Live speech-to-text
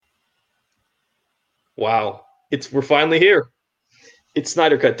Wow. We're finally here. It's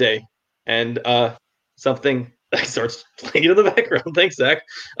Snyder Cut Day. And something starts playing in the background. Thanks, Zach.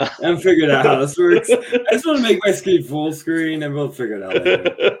 I'm figuring out how this works. I just want to make my screen full screen and we'll figure it out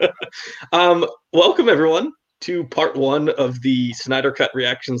later. Welcome everyone to part one of the Snyder Cut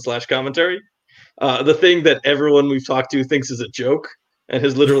reaction / commentary. The thing that everyone we've talked to thinks is a joke and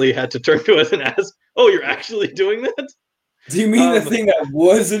has literally had to turn to us and ask, "Oh, you're actually doing that?" Do you mean the thing that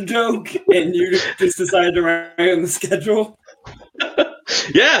was a joke and you just decided to write on the schedule?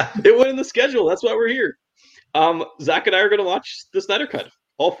 Yeah, it went in the schedule. That's why we're here. Zack and I are going to watch the Snyder Cut,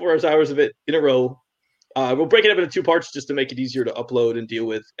 all 4 hours of it in a row. We'll break it up into 2 parts just to make it easier to upload and deal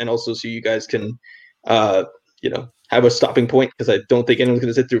with, and also so you guys can, have a stopping point, because I don't think anyone's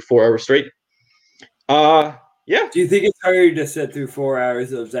going to sit through 4 hours straight. Yeah. Do you think it's harder to sit through 4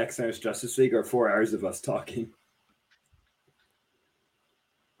 hours of Zack Snyder's Justice League or 4 hours of us talking?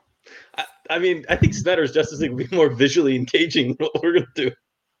 I mean, I think Snyder's Justice League will be more visually engaging than what we're going to do.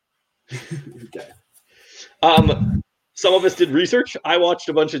 Okay. Some of us did research. I watched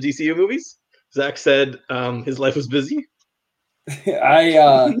a bunch of DCU movies. Zack said his life was busy.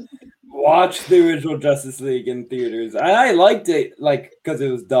 I watched the original Justice League in theaters. I liked it, because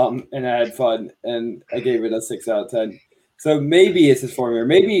it was dumb and I had fun, and I gave it a 6 out of 10. So maybe it's his formula.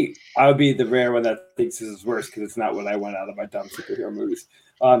 Maybe I'll be the rare one that thinks this is worse because it's not what I want out of my dumb superhero movies.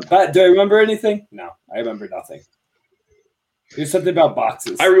 But do I remember anything? No, I remember nothing. There's something about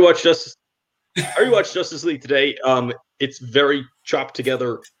boxes. I rewatched Justice League today. It's very chopped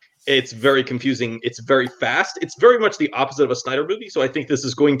together. It's very confusing. It's very fast. It's very much the opposite of a Snyder movie. So I think this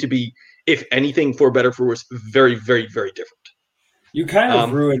is going to be, if anything, for better for worse, very, very, very different. You kind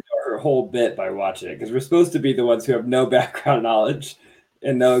of ruined our whole bit by watching it, because we're supposed to be the ones who have no background knowledge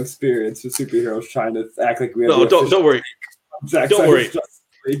and no experience with superheroes trying to act like we have. No, don't worry. Don't worry.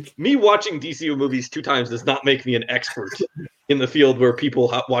 Me watching DCU movies 2 times does not make me an expert in the field where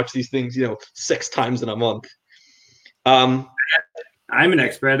people watch these things, 6 times in a month. I'm an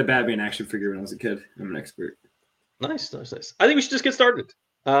expert. I had a Batman action figure when I was a kid. I'm an expert. Nice. I think we should just get started.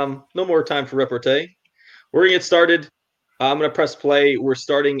 No more time for repartee. We're going to get started. I'm going to press play. We're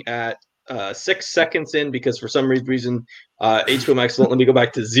starting at 6 seconds in, because for some reason HBO Max won't let me go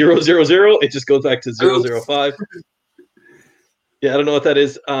back to 000. It just goes back to 005. Yeah, I don't know what that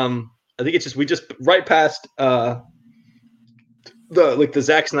is. I think it's just we just right past the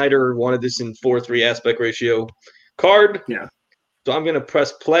Zack Snyder wanted this in 4:3 aspect ratio card. Yeah. So I'm gonna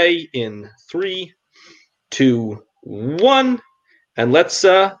press play in 3, 2, 1, and let's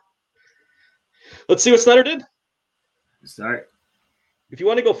see what Snyder did. Start. If you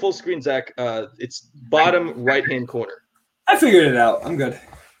want to go full screen, Zach, it's bottom right-hand corner. I figured it out. I'm good.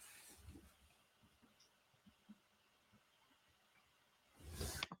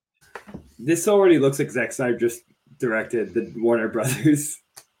 This already looks like Zack Snyder just directed the Warner Brothers.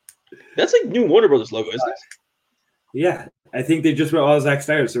 That's like new Warner Brothers logo, isn't it? Yeah, I think they just went all Zack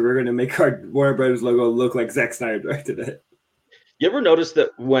Snyder, so we're going to make our Warner Brothers logo look like Zack Snyder directed it. You ever notice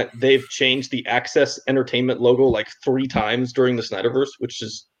that when they've changed the Access Entertainment logo like 3 times during the Snyderverse, which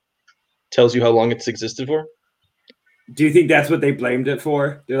just tells you how long it's existed for? Do you think that's what they blamed it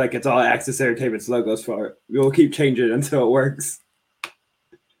for? They're like, it's all Access Entertainment's logos for it. We'll keep changing it until it works.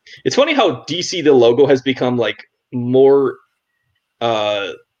 It's funny how DC, the logo, has become like more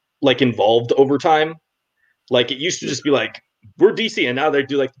involved over time. Like it used to just be like, we're DC, and now they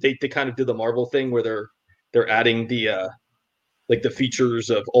do they kind of do the Marvel thing where they're adding the the features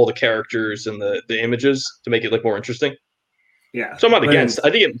of all the characters and the images to make it look more interesting. Yeah. So I'm not against.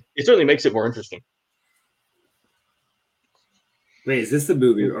 I think it certainly makes it more interesting. Wait, is this the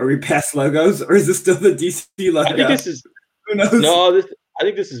movie? Are we past logos, or is this still the DC logo? I think this is. Who knows? No, I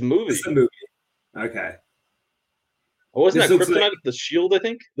think this is movie. This is a movie. Okay. Oh, wasn't that Kryptonite? The shield, I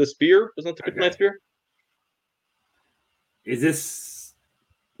think. The spear wasn't that the Kryptonite spear? Is this?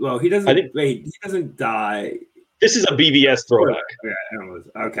 Well, he doesn't. Wait, he doesn't die. This is a BVS throwback.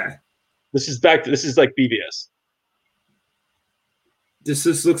 Okay. This is back. This is like BVS. This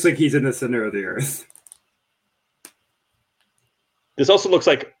just looks like he's in the center of the earth. This also looks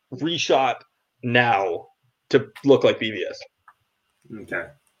like reshot now to look like BVS. Okay.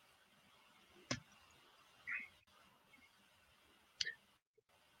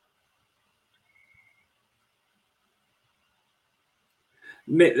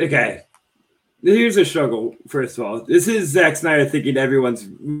 Okay. Here's a struggle, first of all. This is Zack Snyder thinking everyone's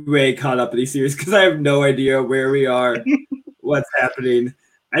way caught up in these series, because I have no idea where we are, what's happening.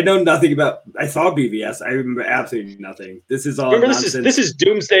 I know nothing about. I saw BVS. I remember absolutely nothing. This is all. Remember, this is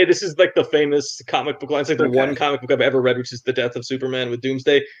Doomsday. This is like the famous comic book line. It's like the one comic book I've ever read, which is The Death of Superman with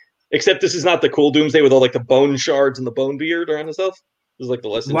Doomsday. Except this is not the cool Doomsday with all like the bone shards and the bone beard around himself. This is like the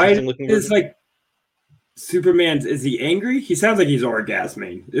less interesting looking version. Is like Superman's? Is he angry? He sounds like he's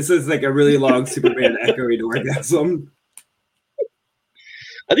orgasming. This is like a really long Superman echoing orgasm.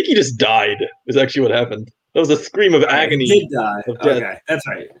 I think he just died. Is actually what happened. That was a scream of agony. He did die. Okay, that's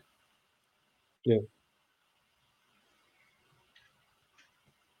right. Yeah.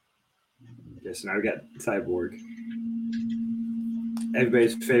 Yes, now we got Cyborg.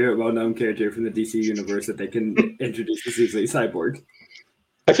 Everybody's favorite well-known character from the DC universe that they can introduce this easily, Cyborg.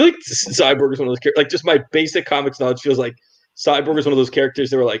 I feel like Cyborg is one of those characters. Like, just my basic comics knowledge feels like Cyborg is one of those characters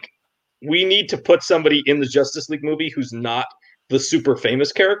that were like, we need to put somebody in the Justice League movie who's not the super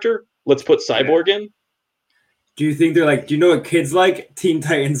famous character. Let's put Cyborg in. Do you think they're like, do you know what kids like? Teen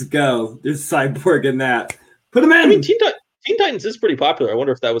Titans Go. There's Cyborg in that. Put him in. I mean, Teen Titans is pretty popular. I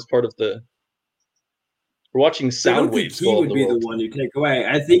wonder if that was part of the... We're watching Soundwave. I don't think he would be the one you take away.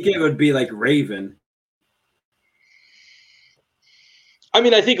 I think it would be like Raven. I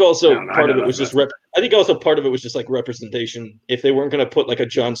mean, I think also part of it was just like representation. If they weren't going to put like a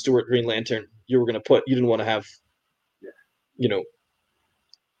Jon Stewart Green Lantern, you didn't want to have, you know,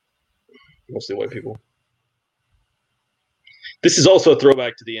 mostly white people. This is also a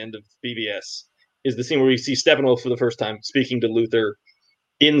throwback to the end of BVS. Is the scene where we see Steppenwolf for the first time speaking to Luthor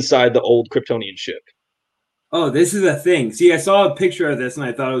inside the old Kryptonian ship. Oh, this is a thing. See, I saw a picture of this and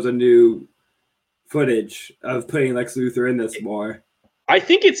I thought it was a new footage of putting Lex Luthor in this more. I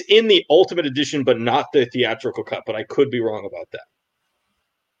think it's in the Ultimate Edition, but not the theatrical cut, but I could be wrong about that.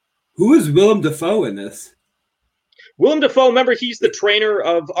 Who is Willem Dafoe in this? Willem Dafoe, remember, he's the trainer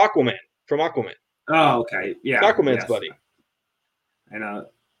of Aquaman, from Aquaman. Oh, okay. Yeah. Aquaman's buddy. I know.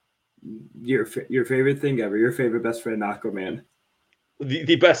 Your favorite thing ever, your favorite best friend, Aquaman.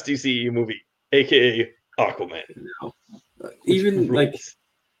 The best DCEU movie, a.k.a. Aquaman. No. Even, like...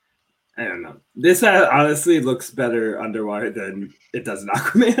 I don't know. This honestly looks better underwater than it does in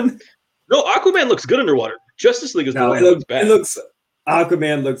Aquaman. No, Aquaman looks good underwater. Justice League is the one that looks bad.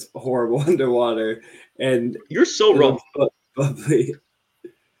 Aquaman looks horrible underwater, and you're so wrong. Bubbly.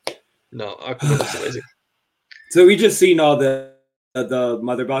 No, Aquaman looks amazing. So we just seen all the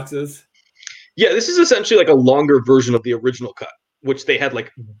mother boxes. Yeah, this is essentially like a longer version of the original cut, which they had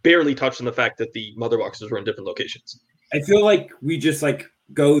like barely touched on the fact that the mother boxes were in different locations. I feel like we just like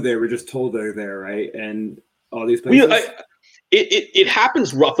go there. We're just told they're there, right? And all these places. It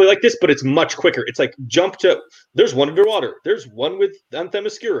happens roughly like this, but it's much quicker. It's like jump to. There's one underwater. There's one with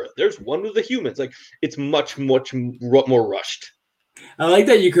Themyscira. There's one with the humans. Like it's much more rushed. I like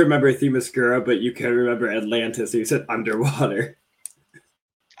that you can remember Themyscira, but you can remember Atlantis. So you said underwater.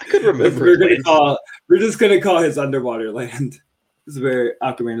 I could remember. We're just gonna call his underwater land. This is where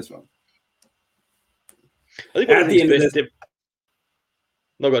Aquaman is from. I think at the end of this,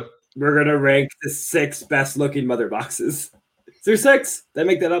 no good. We're gonna rank the 6 best looking mother boxes. Is there 6? Did I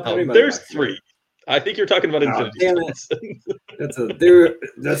make that up? There's 3. I think you're talking about Infinity. Damn it. They're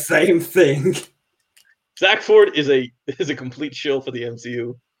the same thing. Zack Ford is a complete shill for the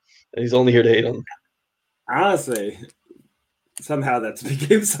MCU, and he's only here to hate on. Honestly, somehow that's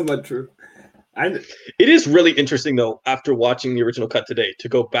became somewhat true. It is really interesting though, after watching the original cut today, to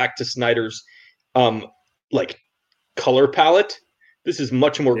go back to Snyder's like color palette. This is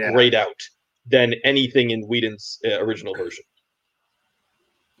much more grayed out than anything in Whedon's original version.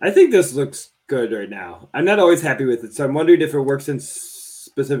 I think this looks good right now. I'm not always happy with it, so I'm wondering if it works in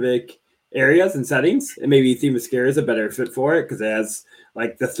specific areas and settings, and maybe Themyscira is a better fit for it because it has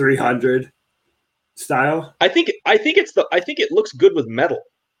like the 300 style. I think it looks good with metal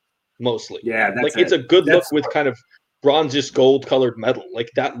mostly. Yeah, that's it's a good look with kind of bronzish gold colored metal. Like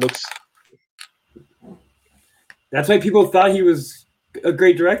that looks. That's why people thought he was a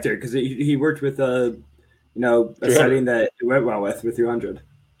great director because he worked with a setting that it went well with 300.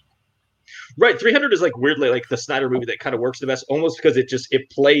 Right, 300 is like weirdly like the Snyder movie that kind of works the best, almost because it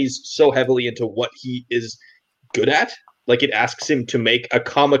plays so heavily into what he is good at. Like it asks him to make a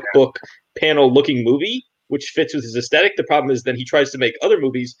comic book panel looking movie, which fits with his aesthetic. The problem is then he tries to make other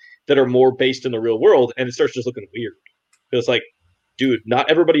movies that are more based in the real world, and it starts just looking weird. It's like, dude, not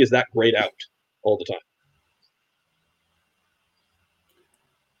everybody is that grayed out all the time.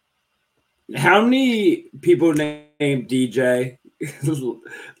 How many people named DJ,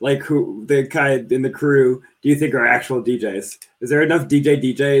 like who the kind in the crew, do you think are actual DJs? Is there enough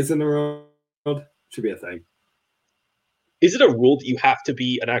DJs in the world? Should be a thing. Is it a rule that you have to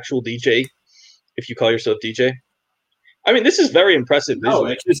be an actual DJ if you call yourself DJ? I mean, this is very impressive. No,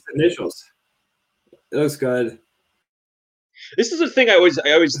 it's just initials. It looks good. This is a thing I always think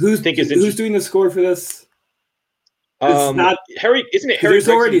is interesting. Who's doing the score for this? It's not Harry, isn't it because Harry there's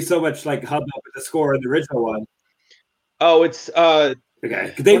already Gregson? so much like hubbub with the score in the original one. Oh, it's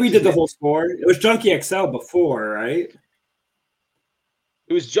Okay, they what's his redid the name? whole score. It was Junkie XL before, right?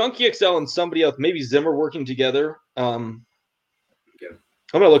 It was Junkie XL and somebody else, maybe Zimmer working together. Yeah.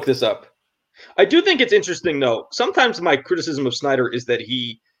 I'm gonna look this up. I do think it's interesting though. Sometimes my criticism of Snyder is that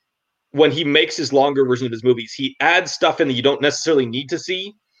when he makes his longer version of his movies, he adds stuff in that you don't necessarily need to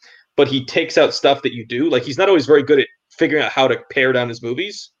see, but he takes out stuff that you do. Like he's not always very good at figuring out how to pare down his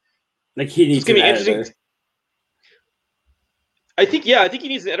movies. Like he So it's needs gonna an be interesting. editor. I think he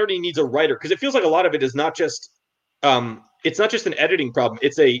needs an editor. He needs a writer because it feels like a lot of it is not just, it's not just an editing problem.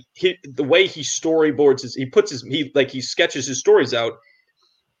 It's the way he storyboards he sketches his stories out.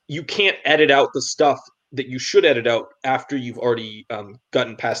 You can't edit out the stuff that you should edit out after you've already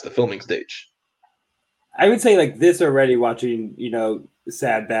gotten past the filming stage. I would say like this already watching,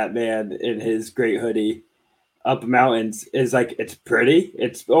 sad Batman in his great hoodie up mountains is like it's pretty.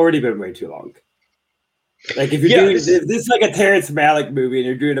 It's already been way too long. Like if Yeah, this is like a Terrence Malick movie and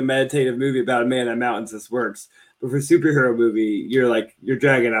you're doing a meditative movie about a man in mountains, this works. But for a superhero movie, you're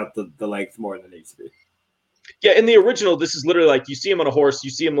dragging out the length more than it needs to be. yeah. In the original, this is literally like you see him on a horse,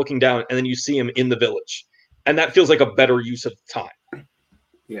 you see him looking down, and then you see him in the village, and that feels like a better use of time.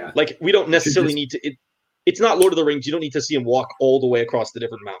 Yeah. Like we don't necessarily need to. It's not Lord of the Rings. You don't need to see him walk all the way across the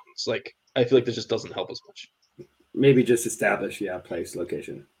different mountains. Like I feel like this just doesn't help as much. Maybe just establish, place,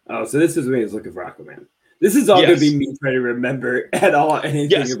 location. Oh, so this is when he's looking for Aquaman. This is all going to be Yes. me trying to remember at all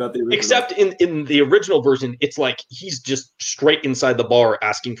anything Yes. about the original. Except in the original version, it's like he's just straight inside the bar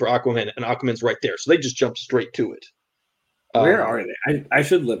asking for Aquaman, and Aquaman's right there. So they just jump straight to it. Where are they? I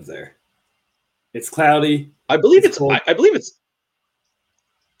should live there. It's cloudy. I believe it's cold. I believe it's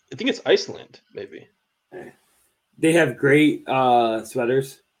I think it's Iceland, maybe. They have great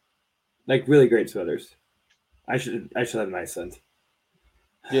sweaters. Like really great sweaters. I should have an Iceland.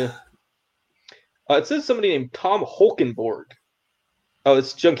 Yeah. It says somebody named Tom Holkenborg. Oh,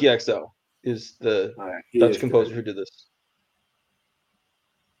 it's Junkie XL is the Dutch composer who did this.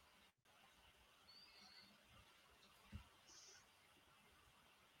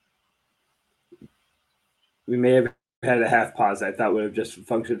 We may have had a half pause I thought would have just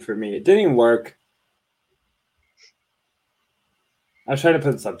functioned for me. It didn't even work. I was trying to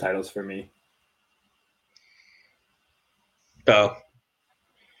put subtitles for me. Oh.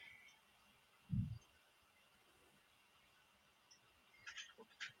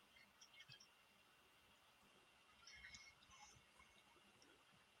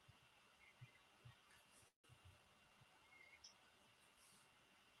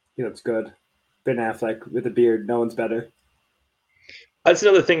 He looks good. Ben Affleck with a beard. No one's better. That's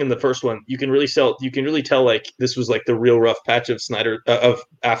another thing in the first one. You can really tell like this was like the real rough patch of Snyder of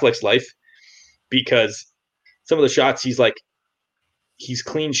Affleck's life because some of the shots he's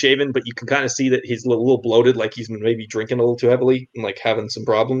clean shaven, but you can kind of see that he's a little bloated, like he's been maybe drinking a little too heavily and like having some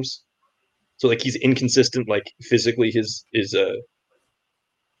problems. So like he's inconsistent, like physically his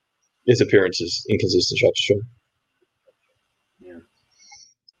appearance is inconsistent shot to shot. Yeah.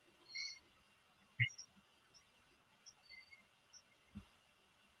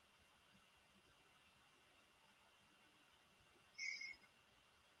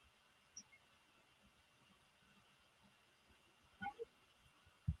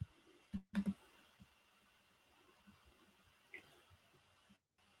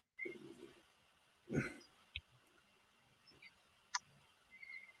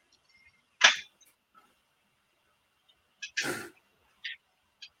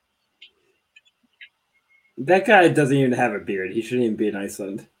 That guy doesn't even have a beard. He shouldn't even be in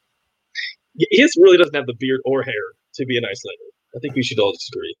Iceland. He really doesn't have the beard or hair to be an Icelander. I think we should all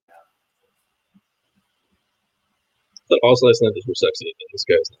disagree. But also Icelanders were sexy, and this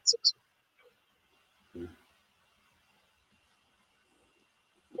guy is not sexy.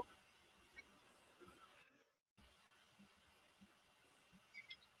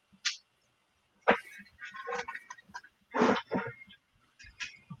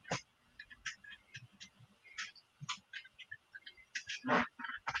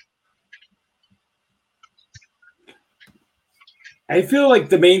 I feel like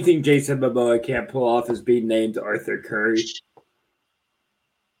the main thing Jason Momoa can't pull off is being named Arthur Curry.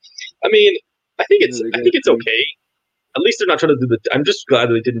 I mean, I think it's okay. At least they're not trying to do the. I'm just glad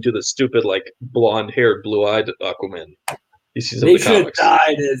they didn't do the stupid like blonde-haired, blue-eyed Aquaman. You see some They of the should have comics.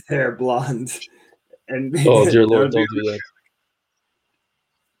 dyed his hair blonde. And Oh dear Lord, don't do that.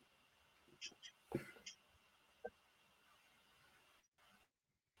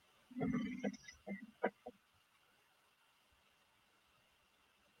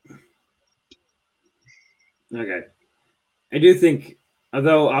 Okay. I do think,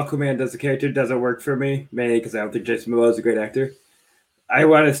 although Aquaman as a character doesn't work for me, mainly because I don't think Jason Momoa is a great actor, I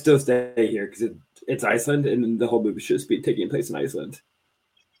want to still stay here because it's Iceland, and the whole movie should just be taking place in Iceland.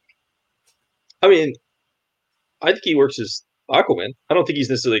 I mean, I think he works as Aquaman. I don't think he's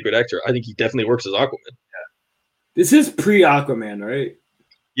necessarily a good actor. I think he definitely works as Aquaman. This is pre-Aquaman, right?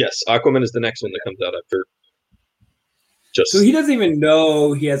 Yes, Aquaman is the next one that comes out after. So he doesn't even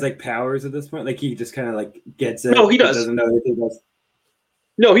know he has like powers at this point. Like he just kind of like gets it. No, he does. Doesn't know anything else.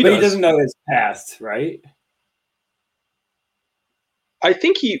 No, he but does. He doesn't know his past, right? I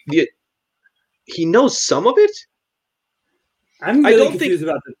think he knows some of it. I'm really confused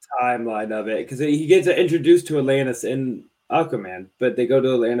about the timeline of it because he gets introduced to Atlantis in Aquaman, but they go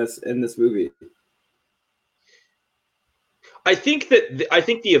to Atlantis in this movie. I think the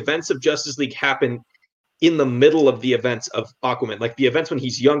events of Justice League happen in the middle of the events of Aquaman. Like the events when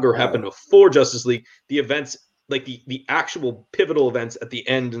he's younger happen before Justice League. The events, like the actual pivotal events at the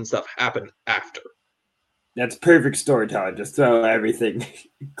end and stuff, happen after. That's perfect storytelling. Just throw everything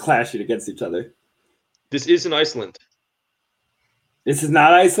clashing against each other. This is in Iceland. This is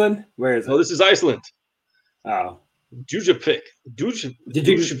not Iceland? Where is it? No, this is Iceland. Oh. Dujapik.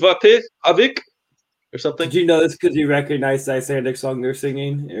 Dujapik Avik or something. Did you know this because you recognized the Icelandic song they're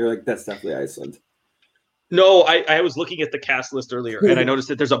singing? You're like, that's definitely Iceland. No, I was looking at the cast list earlier, and I noticed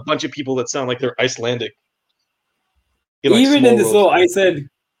that there's a bunch of people that sound like they're Icelandic. Even in this little Iceland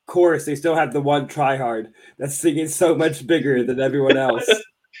chorus, they still have the one tryhard that's singing so much bigger than everyone else.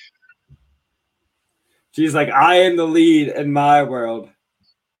 She's like, I am the lead in my world.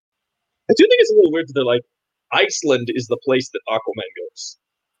 I do think it's a little weird that they're like, Iceland is the place that Aquaman goes.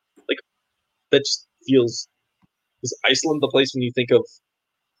 Like, that just feels... Is Iceland the place when you think of,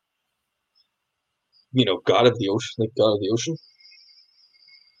 God of the ocean, like God of the ocean?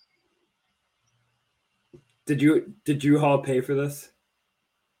 Did you all pay for this?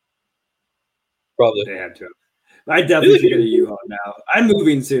 Probably. They had to. I definitely should get a U-Haul now. I'm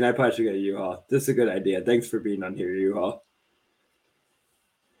moving soon. I probably should get a U-Haul. This is a good idea. Thanks for being on here, U-Haul.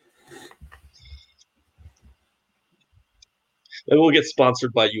 Maybe we'll get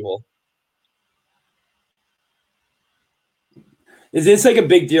sponsored by U-Haul. Is this like a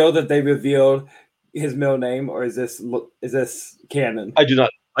big deal that they revealed his middle name, or is this canon? I do not.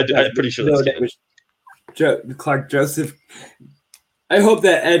 I'm pretty sure that's canon. Clark Joseph. I hope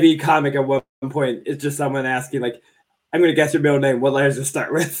that every comic at one point is just someone asking, like, I'm going to guess your middle name. What letters to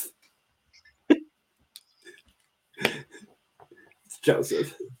start with? It's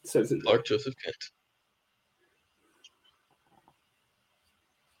Joseph. Clark Joseph Kent.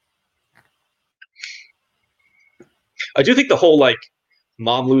 I do think the whole, like,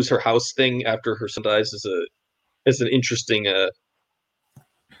 mom lose her house thing after her son dies is an interesting,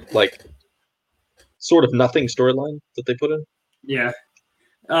 like, sort of nothing storyline that they put in. Yeah.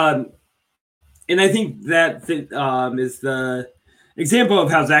 And I think that is the example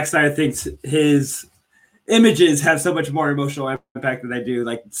of how Zack Snyder thinks his images have so much more emotional impact than they do.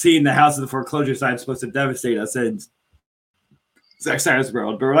 Like seeing the house of the foreclosure sign is supposed to devastate us in Zack Snyder's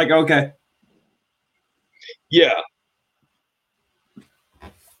world, but we're like, okay. Yeah.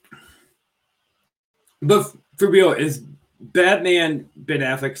 But for real, is Batman Ben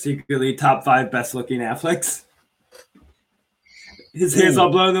Affleck secretly top 5 best looking Afflecks? His hair's all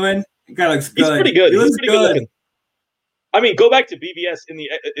blown in the wind. The guy looks good. He's pretty good. He's pretty good looking. I mean, go back to BBS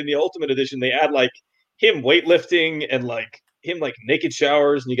in the Ultimate Edition. They add like him weightlifting and like him like naked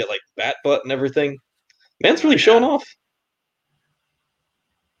showers, and you get like bat butt and everything. Man's really showing off.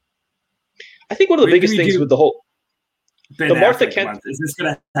 I think one of the biggest things with the whole the Martha Kent month. Is this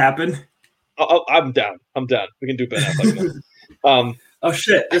gonna happen? I'm down. We can do Ben Affleck. Oh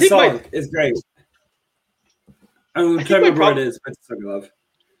shit! This song is great. I'm trying to remember what it is, but it's something I love.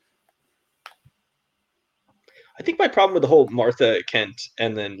 I think my problem with the whole Martha Kent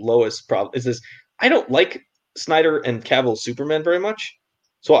and then Lois problem is this: I don't like Snyder and Cavill's Superman very much,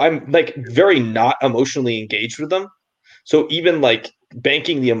 so I'm like very not emotionally engaged with them. So even like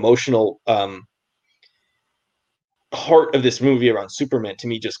banking the emotional heart of this movie around Superman to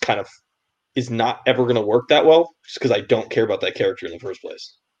me just kind of is not ever going to work that well, just because I don't care about that character in the first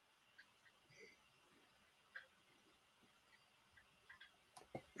place.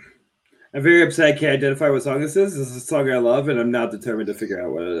 I'm very upset I can't identify what song this is. This is a song I love, and I'm not determined to figure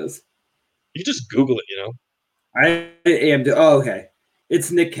out what it is. You just Google it, I am. Oh, okay.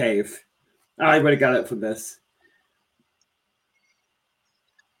 It's Nick Cave. I would have got it from this.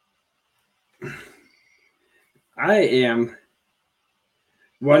 I am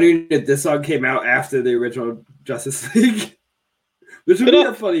wondering if this song came out after the original Justice League, which would be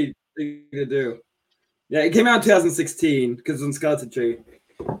a funny thing to do. Yeah, it came out in 2016 because on Skeleton Tree.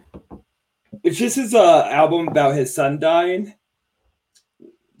 It's just his album about his son dying.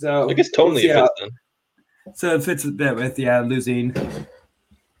 So I guess totally it fits then. So it fits a bit with losing.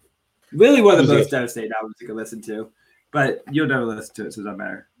 Really one of the Losing most devastating albums you can listen to. But you'll never listen to it, so it doesn't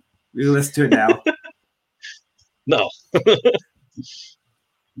matter. You listen to it now. No.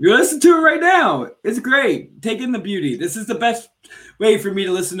 You listen to it right now. It's great. Take in the beauty. This is the best way for me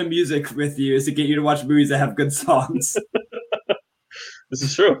to listen to music with you, is to get you to watch movies that have good songs. This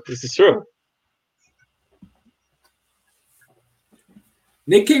is true. This is true.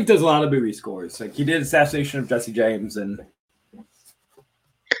 Nick Cave does a lot of movie scores. Like he did Assassination of Jesse James, and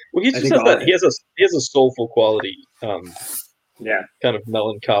well, he just has that. He has a soulful quality. Kind of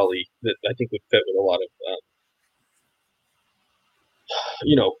melancholy that I think would fit with a lot of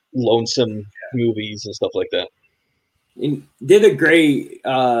lonesome movies and stuff like that. He did a great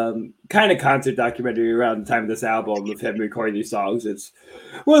kind of concert documentary around the time of this album of him recording these songs. It's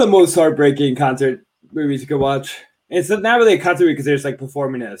one of the most heartbreaking concert movies you can watch. It's not really a concert because they're just like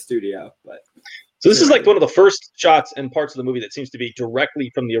performing in a studio. But so this is like one of the first shots and parts of the movie that seems to be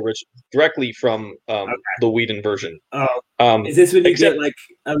directly from the original, the Whedon version. Oh, is this when you get like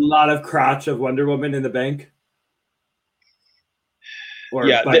a lot of crotch of Wonder Woman in the bank? Or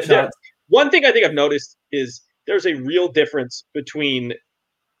one thing I think I've noticed is there's a real difference between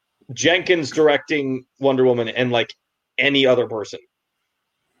Jenkins directing Wonder Woman and like any other person.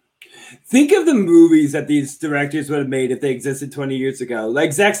 Think of the movies that these directors would have made if they existed 20 years ago.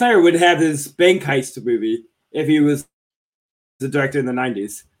 Like Zack Snyder would have his bank heist movie if he was the director in the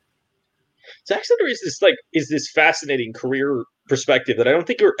 90s. Zack Snyder is this fascinating career perspective that I don't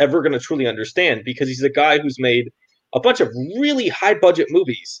think you're ever going to truly understand, because he's a guy who's made a bunch of really high budget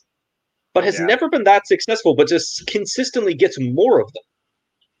movies, but has never been that successful, but just consistently gets more of them.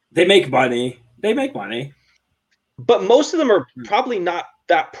 They make money. But most of them are probably not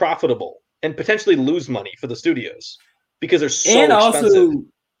that profitable and potentially lose money for the studios because they're so expensive.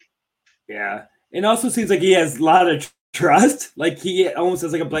 And also seems like he has a lot of trust. Like he almost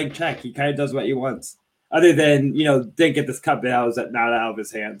has like a blank check. He kind of does what he wants. Other than, didn't get this cup that was not out of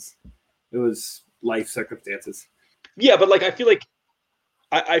his hands. It was life circumstances. Yeah, but like I feel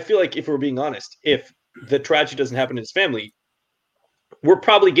like if we're being honest, if the tragedy doesn't happen in his family, we're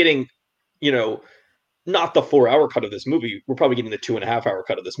probably getting, not the 4-hour cut of this movie. We're probably getting the 2.5-hour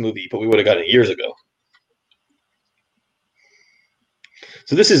cut of this movie, but we would have gotten it years ago.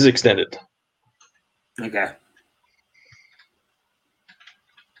 So this is extended. Okay.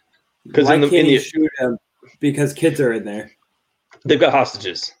 Because why can't you shoot him? Because kids are in there. They've got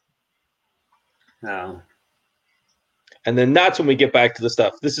hostages. Oh. And then that's when we get back to the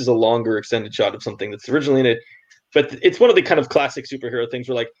stuff. This is a longer extended shot of something that's originally in it. But it's one of the kind of classic superhero things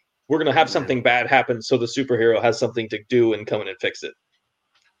where, like, we're going to have something bad happen so the superhero has something to do and come in and fix it.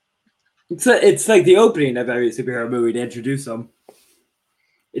 It's like the opening of every superhero movie to introduce them.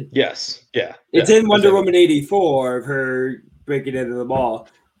 Yes. Yeah. It's in Wonder Woman 84 of her breaking into the mall.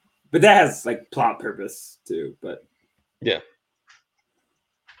 But that has, like, plot purpose, too. But yeah.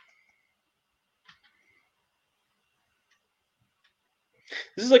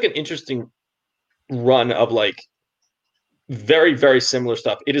 This is like an interesting run of like very, very similar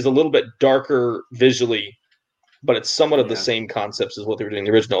stuff. It is a little bit darker visually, but it's somewhat of the same concepts as what they were doing in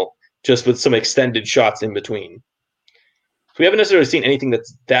the original, just with some extended shots in between. So we haven't necessarily seen anything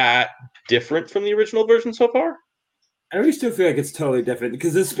that's that different from the original version so far. I really still feel like it's totally different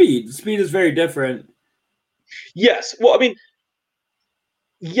because the speed is very different. Yes. Well, I mean,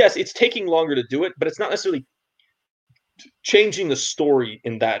 yes, it's taking longer to do it, but it's not necessarily changing the story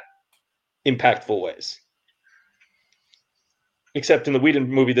in that impactful ways. Except in the Whedon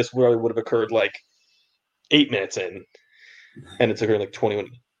movie, this really would have occurred like 8 minutes in, and it's occurring like 21.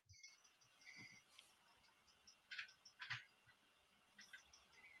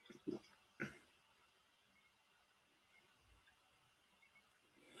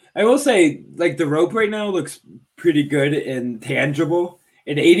 I will say, like, the rope right now looks pretty good and tangible.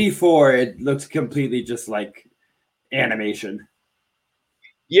 In 84, it looks completely just like animation.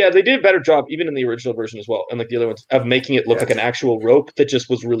 Yeah, they did a better job, even in the original version as well, and like the other ones, of making it look like an actual rope that just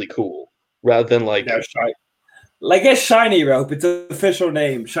was really cool, rather than like a shiny rope. It's an official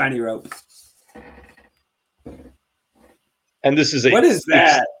name, shiny rope. And this is what is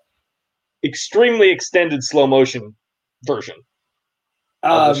that? Extremely extended slow motion version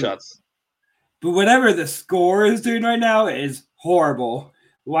of the shots. But whatever the score is doing right now is horrible.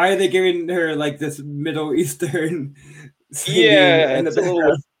 Why are they giving her like this Middle Eastern? Yeah, it's a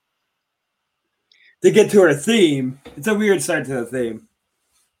little. To get to her theme, it's a weird start to the theme.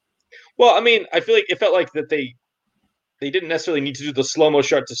 Well, I mean, I feel like it felt like that they didn't necessarily need to do the slow-mo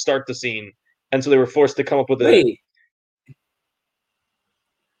shot to start the scene, and so they were forced to come up with a. Wait,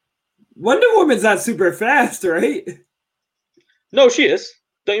 Wonder Woman's not super fast, right? No, she is.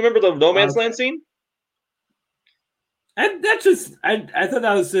 Don't you remember the No Man's Okay. Land scene? And that's just I thought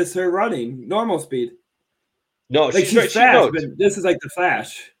that was just her running normal speed. No, Like she's she's right. fast, No, but this is like the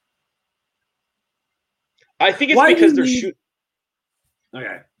Flash. I think it's Why do because you they're need? shoot.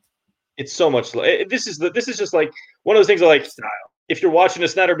 Okay, It's so much. This is just like one of those things. That, like, style. if you're watching a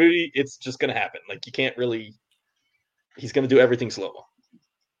Snyder movie, it's just gonna happen. Like, you can't really. He's gonna do everything slow mo.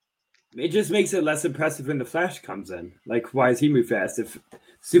 It just makes it less impressive when the Flash comes in. Like, why does he move fast? If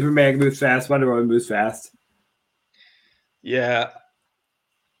Superman moves fast, Wonder Woman moves fast. Yeah,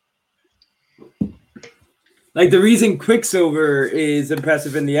 Like the reason Quicksilver is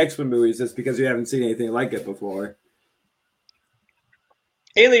impressive in the X-Men movies is because you haven't seen anything like it before.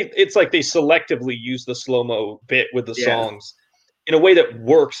 and it's like they selectively use the slow mo bit with the Yeah. songs in a way that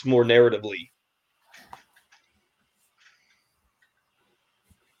works more narratively.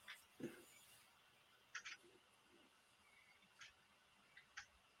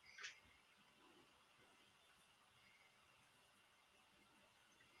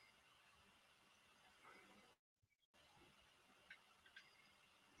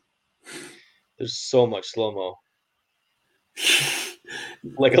 There's so much slow mo.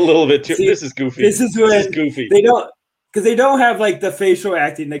 Like a little bit too. See, This is goofy. this is This is when goofy. they don't because they don't have like the facial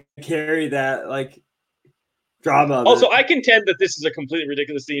acting to carry that like drama of Also, it. I contend that this is a completely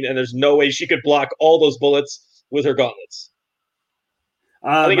ridiculous scene, and there's no way she could block all those bullets with her gauntlets.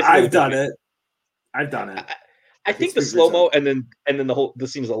 I think it's a little I've done goofy. it. I've done it. I think the Speak for slow yourself. mo and then the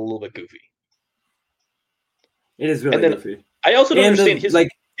scene is a little bit goofy. It is And really then goofy. I also don't And understand the like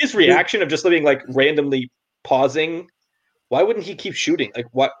his reaction of just living like randomly pausing. Why wouldn't he keep shooting? Like,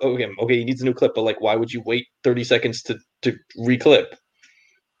 what? Okay, he needs a new clip, but like, why would you wait 30 seconds to reclip?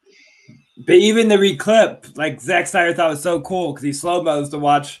 but even the reclip, like Zack Snyder thought was so cool because he slow mo's to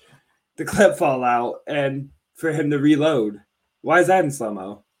watch the clip fall out and for him to reload. Why is that in slow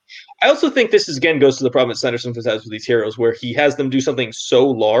mo? I also think this is, again, goes to the problem that Snyder sometimes has with these heroes, where he has them do something so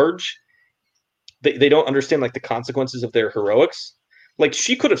large they don't understand like the consequences of their heroics. Like,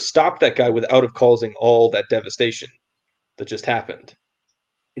 she could have stopped that guy without have causing all that devastation that just happened.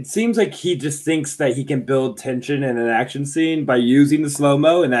 It seems like he just thinks that he can build tension in an action scene by using the slow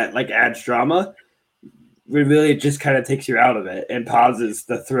mo, and that like adds drama. When really, it just kind of takes you out of it and pauses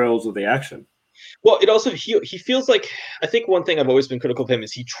the thrills of the action. Well, it also he feels like, I think one thing I've always been critical of him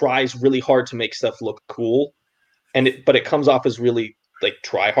is he tries really hard to make stuff look cool, but it comes off as really like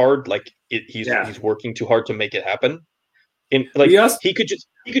try hard, like Yeah. he's working too hard to make it happen. And like, Also, he could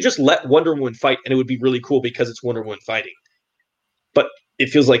just let Wonder Woman fight, and it would be really cool because it's Wonder Woman fighting. But it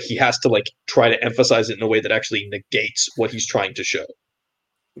feels like he has to like try to emphasize it in a way that actually negates what he's trying to show.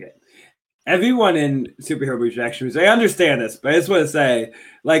 everyone in superhero movies, action movies, I understand this, but I just want to say,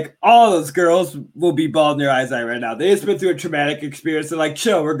 like, all those girls will be bald in their eyes right now. They just went through a traumatic experience. They're like,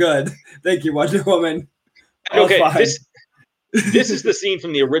 chill, we're good. Thank you, Wonder Woman. All's Okay, fine. this is the scene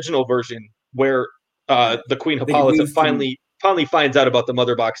from the original version where the Queen They Hippolyta lose to finally finds out about the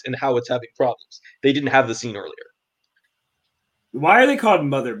mother box and how it's having problems. They didn't have the scene earlier. Why are they called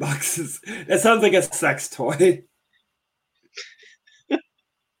mother boxes? That sounds like a sex toy.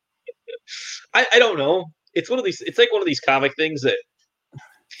 I don't know. It's one of these. It's like one of these comic things that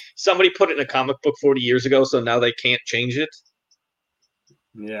somebody put it in a comic book 40 years ago, so now they can't change it.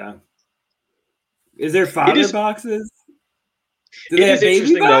 Yeah. Is there It father is. boxes? Do It they have is baby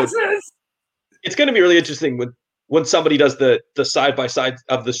interesting though. boxes? It's going to be really interesting when somebody does the side by side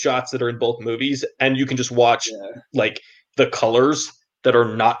of the shots that are in both movies, and you can just watch like the colors that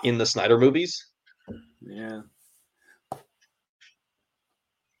are not in the Snyder movies. Yeah.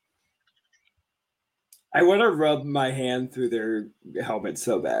 I want to rub my hand through their helmet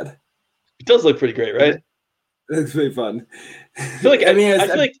so bad. It does look pretty great, right? That's pretty fun. I feel like I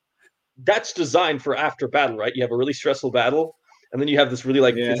feel like that's designed for after battle, right? You have a really stressful battle, and then you have this really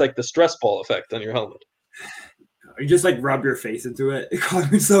like it's like the stress ball effect on your helmet. You just like rub your face into it, calm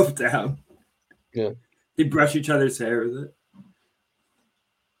yourself down. Yeah. You brush each other's hair with it.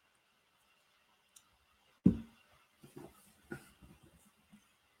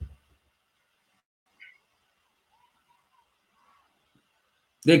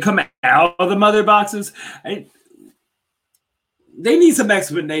 They come out of the mother boxes. They need some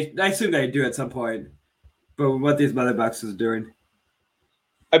explanation. I assume they do at some point. But what these mother boxes are doing.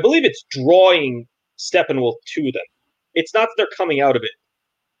 I believe it's drawing Steppenwolf to them. It's not that they're coming out of it.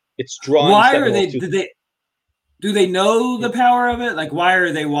 It's drawing Why Steppenwolf are they? to them. Do they know the power of it? Like, why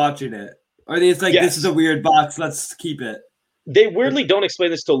are they watching it? Or are they just like, this is Yes. a weird box, let's keep it? They weirdly don't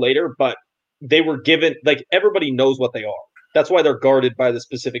explain this till later, but they were given, like, everybody knows what they are. That's why they're guarded by the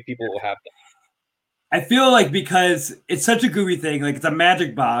specific people who have them. I feel like because it's such a gooey thing, like it's a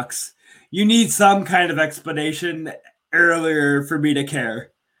magic box, you need some kind of explanation earlier for me to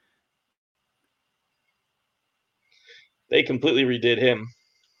care. They completely redid him.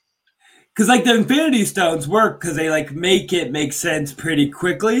 Because like the Infinity Stones work because they like make it make sense pretty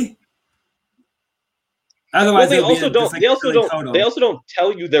quickly. Otherwise, They it'll be also like, don't. this, like, They also silly don't. totem. They also don't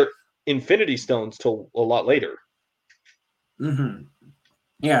tell you they're Infinity Stones till a lot later. Mm-hmm.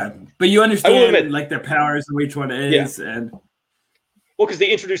 Yeah, but you I will understand admit, like their powers and which one is, and well, because they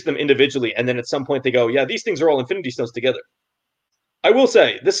introduce them individually, and then at some point they go, "Yeah, these things are all Infinity Stones together." I will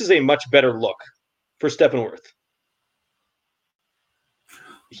say this is a much better look for Steppenwolf.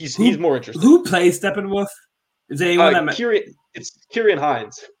 He's more interesting. Who plays Steppenwolf? Is there anyone that? It's Kieran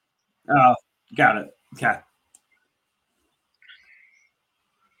Hines. Oh, got it. Okay.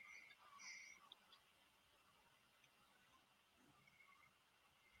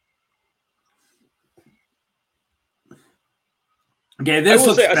 Okay, this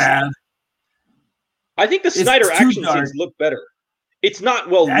looks bad. I think the Snyder action scenes look better. It's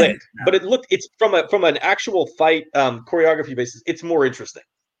not well lit, but it's from an actual fight choreography basis. It's more interesting.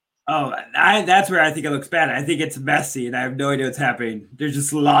 Oh, that's where I think it looks bad. I think it's messy, and I have no idea what's happening. There's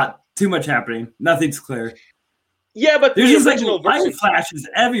just too much happening. Nothing's clear. Yeah, but there's just like light flashes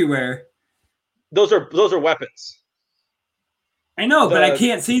everywhere. Those are weapons. I know, but I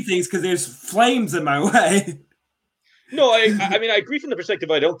can't see things because there's flames in my way. No, I mean I agree from the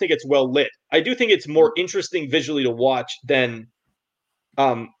perspective. I don't think it's well lit. I do think it's more interesting visually to watch than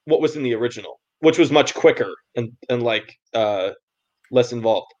what was in the original, which was much quicker and like less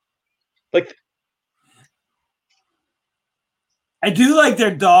involved. Like, I do like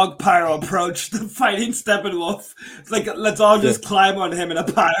their dog pyro approach to fighting Steppenwolf. It's like, let's all just climb on him in a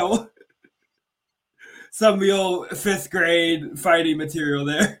pile. Some real 5th grade fighting material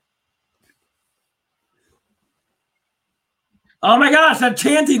there. Oh my gosh, that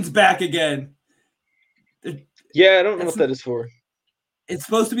chanting's back again. Yeah, I don't know what that is for. It's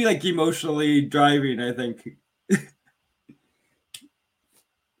supposed to be like emotionally driving, I think.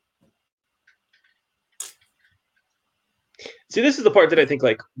 See, this is the part that I think,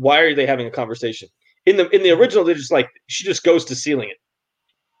 like, why are they having a conversation? In the original, they're just like, she just goes to sealing it.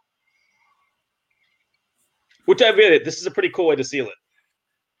 Which I get it. This is a pretty cool way to seal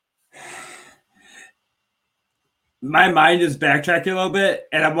it. My mind is backtracking a little bit,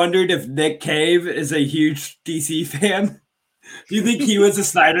 and I'm wondering if Nick Cave is a huge DC fan. Do you think he was a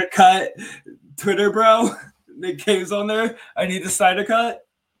Snyder Cut Twitter bro? Nick Cave's on there. I need the Snyder Cut.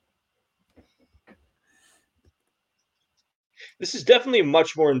 This is definitely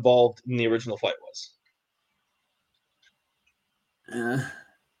much more involved than the original fight was.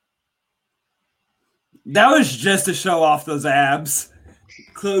 That was just to show off those abs.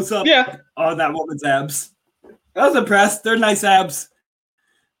 Close up on that woman's abs. I was impressed. They're nice abs.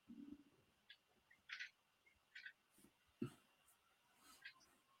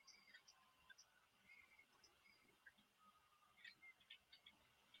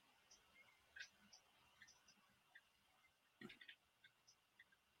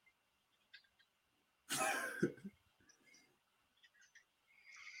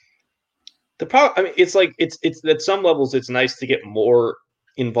 The problem, I mean, it's like it's at some levels it's nice to get more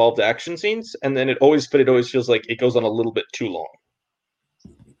involved action scenes, and then it always feels like it goes on a little bit too long.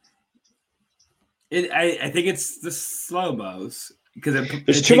 I think it's the slow mos because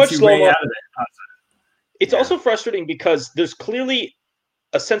there's too much slow mo. It's also frustrating because there's clearly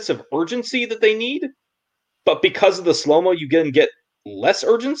a sense of urgency that they need, but because of the slow mo, you get less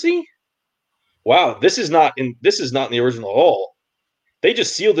urgency. Wow, this is not in the original at all. They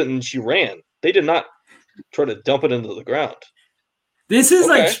just sealed it and she ran. They did not try to dump it into the ground. This is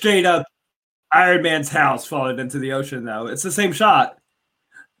like straight up Iron Man's house falling into the ocean, though. It's the same shot.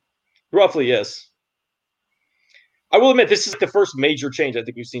 Roughly, yes. I will admit this is the first major change I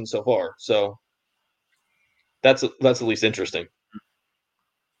think we've seen so far. So that's at least interesting.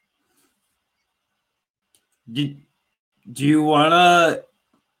 Do you want to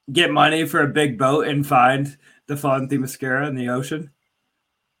get money for a big boat and find the Fallen Themyscira in the ocean?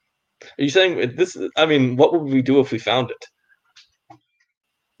 Are you saying this? I mean, what would we do if we found it?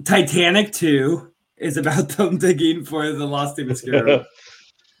 Titanic 2 is about them digging for the lost Themyscira.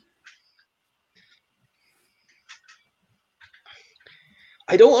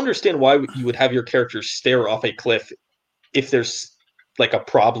 I don't understand why you would have your character stare off a cliff if there's like a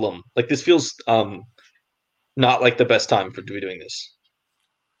problem. Like this feels not not like the best time to be doing this?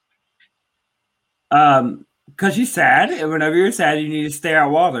 Because you're sad, and whenever you're sad, you need to stare at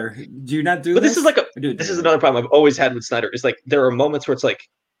water. Do you not do But this? This is another problem I've always had with Snyder. Is like there are moments where it's like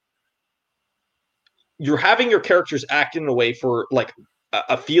you're having your characters act in a way for like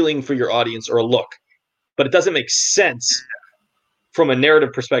a feeling for your audience or a look, but it doesn't make sense from a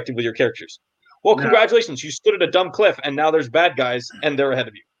narrative perspective with your characters. Well, congratulations, you stood at a dumb cliff, and now there's bad guys, and they're ahead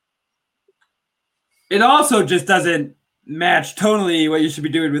of you. It also just doesn't match tonally what you should be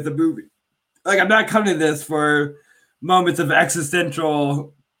doing with the movie. Like, I'm not coming to this for moments of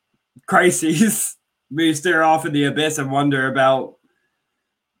existential crises where you stare off in the abyss and wonder about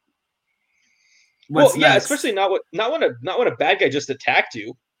what's next. Especially not when a bad guy just attacked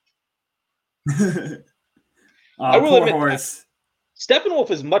you. I will admit, horse.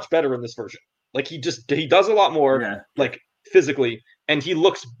 Steppenwolf is much better in this version. Like he does a lot more, like physically, and he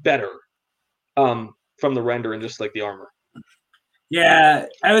looks better from the render and just like the armor. Yeah,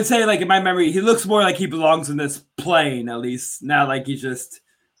 I would say, like, in my memory, he looks more like he belongs in this plane, at least. Not like he's just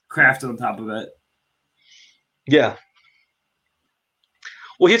crafted on top of it. Yeah.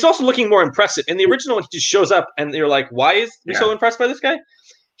 Well, he's also looking more impressive. In the original, he just shows up, and you're like, why is he so impressed by this guy?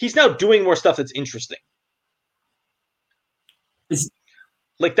 He's now doing more stuff that's interesting.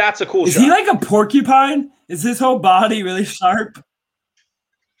 Like, that's a cool shot. Is he like a porcupine? Is his whole body really sharp?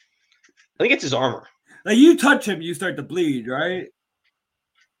 I think it's his armor. Like, you touch him, you start to bleed, right?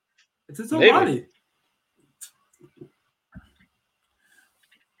 It's his whole body.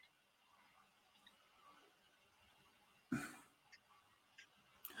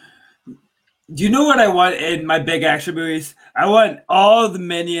 Do you know what I want in my big action movies? I want all the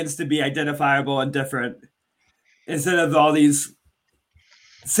minions to be identifiable and different instead of all these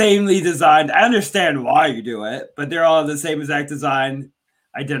samely designed. I understand why you do it, but they're all the same exact design,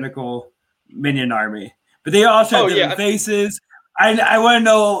 identical minion army. But they all have different faces. I want to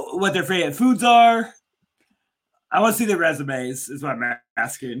know what their favorite foods are. I want to see their resumes, is what I'm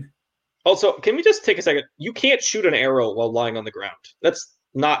asking. Also, can we just take a second? You can't shoot an arrow while lying on the ground. That's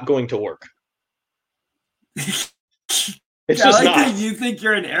not going to work. It's just not. That you think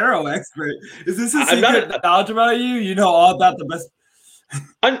you're an arrow expert. Is this a secret knowledge about you? You know all about the best.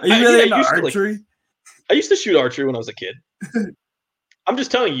 Are you really into archery? I used to shoot archery when I was a kid. I'm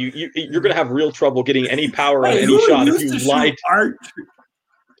just telling you, you're going to have real trouble getting any power on any shot if you lied.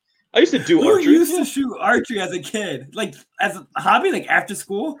 I used to do archery. You used to shoot archery as a kid, like as a hobby, like after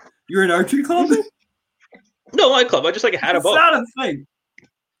school. You were an archery club? No, my club. I just like had a bow. It's not a thing.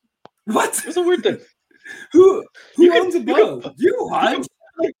 What? It's a weird thing. Who owns a bow? You hunt?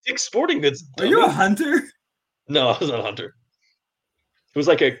 Like Dick's Sporting Goods. Are you a hunter? No, I was not a hunter. It was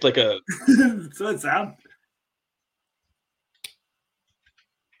like a. So it sounds.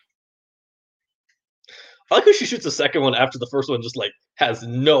 I like how she shoots the second one after the first one just like has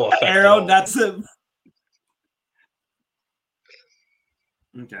no effect. Arrow nuts him.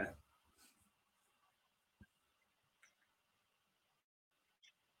 Okay.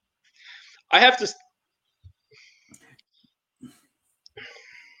 I have to.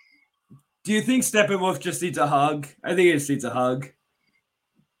 Do you think Steppenwolf just needs a hug? I think he just needs a hug.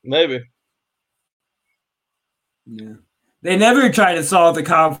 Maybe. Yeah. They never try to solve the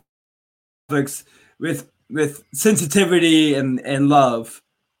conflicts with sensitivity and love.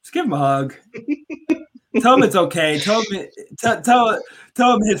 Just give him a hug. Tell him it's okay. Tell him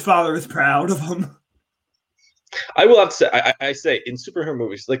his father is proud of him. I will have to say, I say in superhero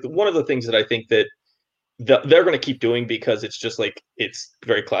movies, like one of the things that I think that they're going to keep doing because it's just like it's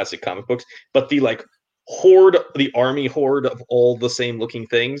very classic comic books, but the like horde, the army horde of all the same looking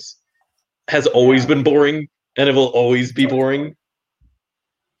things has always been boring, and it will always be boring.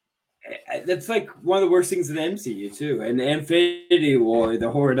 That's like one of the worst things in the MCU too. And Infinity War, the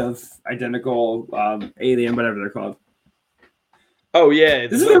horde of identical alien, whatever they're called. Oh yeah,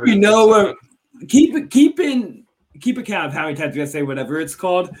 this is where we know. Keep account of how many times we gotta say whatever it's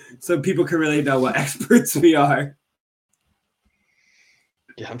called, so people can really know what experts we are.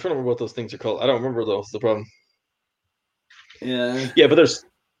 Yeah, I'm trying to remember what those things are called. I don't remember those. The problem. Yeah. Yeah, but there's.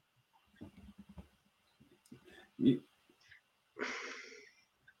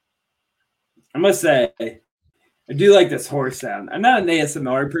 I must say, I do like this horse sound. I'm not an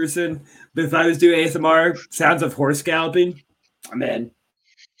ASMR person, but if I was doing ASMR sounds of horse galloping, I'm in.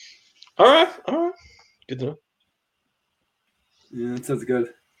 All right. Good to know. Yeah, that sounds good.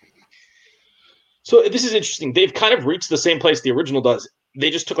 So this is interesting. They've kind of reached the same place the original does. They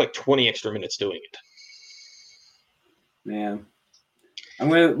just took like 20 extra minutes doing it. Yeah. I'm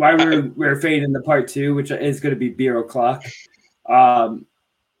gonna we're fading into part 2, which is gonna be Beer O'Clock.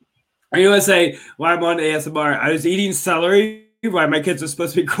 Are you gonna say why I'm on ASMR? I was eating celery while my kids were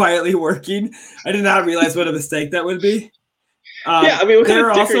supposed to be quietly working. I did not realize what a mistake that would be. Yeah, I mean, what They kind were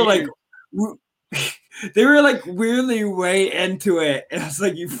of dick are also you? they were like weirdly way into it. And I was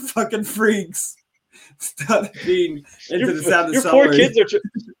like, you fucking freaks. Stop being into the sound of Your poor celery. kids are,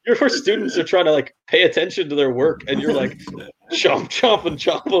 your poor students are trying to like pay attention to their work, and you're like chomp, chomp, and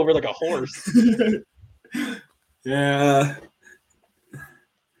chomp over like a horse. Yeah.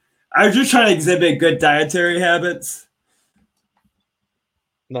 I was just trying to exhibit good dietary habits.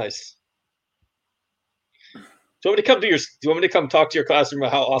 Nice. Do you want me to come to your? Do you want me to come talk to your classroom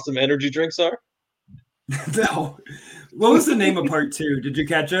about how awesome energy drinks are? No. What was the name of part 2? Did you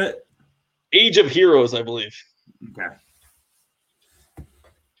catch it? Age of Heroes, I believe. Okay.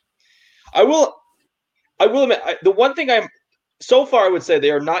 I will admit, the one thing so far I would say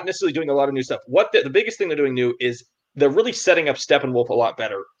they are not necessarily doing a lot of new stuff. What the biggest thing they're doing new is they're really setting up Steppenwolf a lot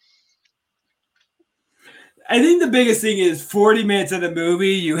better. I think the biggest thing is 40 minutes of the movie,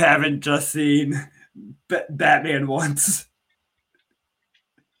 you haven't just seen Batman once.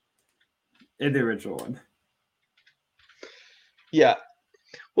 In the original one. Yeah.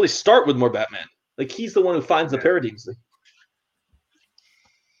 Well, they start with more Batman. Like, he's the one who finds the paradigms.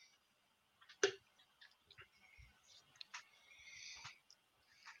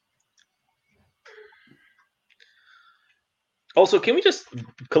 Also, can we just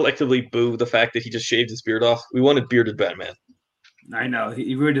collectively boo the fact that he just shaved his beard off? We wanted bearded Batman. I know.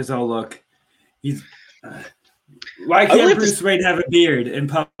 He ruined his whole look. He's... why can't Bruce Wayne have a beard in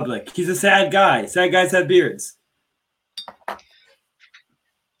public? He's a sad guy. Sad guys have beards.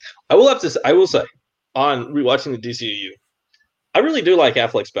 I will say, on rewatching the DCEU, I really do like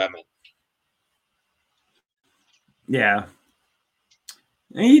Affleck's Batman. Yeah.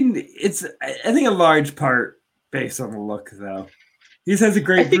 I mean, it's, I think, a large part based on the look, though. He just has a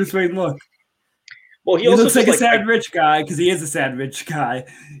great Bruce Wayne look. Well, he looks like a sad rich guy because he is a sad rich guy.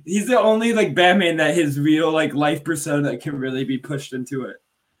 He's the only like Batman that his real like life persona can really be pushed into it.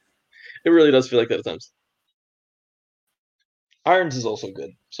 It really does feel like that at times. Irons is also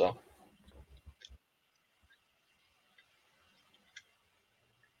good, so.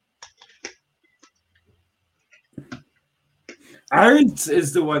 Irons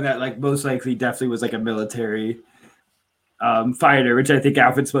is the one that like most likely definitely was like a military fighter, which I think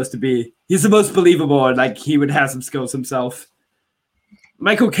Alfred's supposed to be. He's the most believable, and like he would have some skills himself.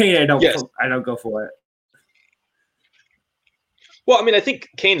 Michael Caine, I don't go for it. Well, I mean, I think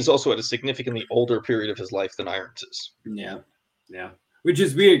Caine is also at a significantly older period of his life than Irons is. Yeah, yeah. Which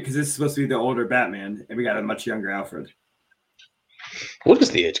is weird because this is supposed to be the older Batman, and we got a much younger Alfred. What is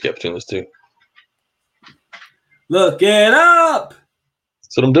the age gap between those two? Look it up!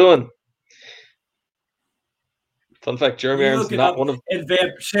 That's what I'm doing. Fun fact, Jeremy Irons is not one of... And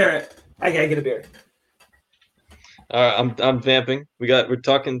vamp, share it. I gotta get a beer. All right, I'm vamping. We're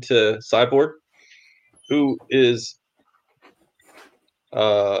talking to Cyborg, who is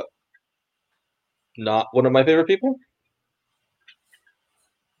not one of my favorite people.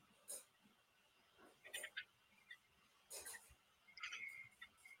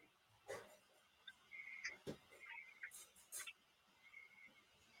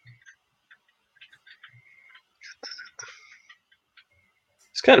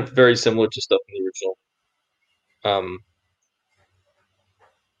 It's kind of very similar to stuff in the original.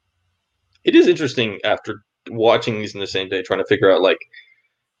 It is interesting after watching these in the same day, trying to figure out like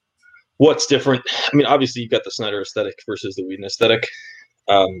what's different. I mean, obviously you've got the Snyder aesthetic versus the Whedon aesthetic,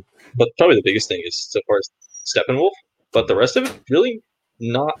 but probably the biggest thing is so far as Steppenwolf. But the rest of it, really,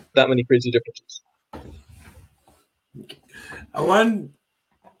 not that many crazy differences.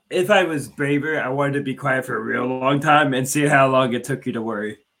 If I was braver, I wanted to be quiet for a real long time and see how long it took you to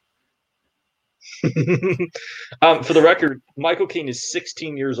worry. For the record, Michael Caine is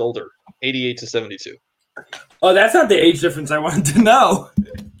 16 years older, 88 to 72. Oh, that's not the age difference I wanted to know.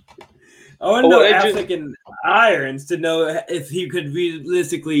 I want to know Affleck and Irons to know if he could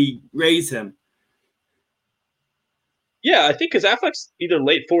realistically raise him. Yeah, I think because Affleck's either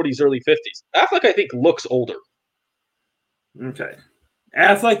late 40s, early 50s. Affleck, I think, looks older. Okay.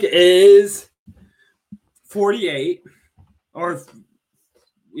 Affleck is 48. Or,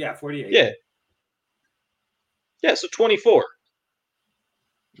 yeah, 48. Yeah. Yeah, so 24.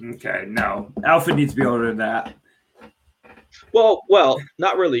 Okay, no. Alfred needs to be older than that. Well,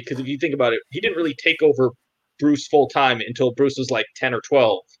 not really, because if you think about it, he didn't really take over Bruce full time until Bruce was like 10 or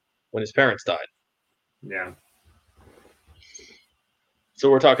 12 when his parents died. Yeah.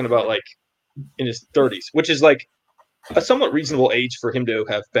 So we're talking about like in his 30s, which is like a somewhat reasonable age for him to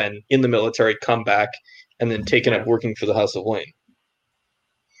have been in the military, come back, and then taken up working for the House of Wayne.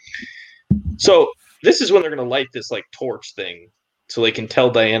 So this is when they're going to light this like torch thing, so they can tell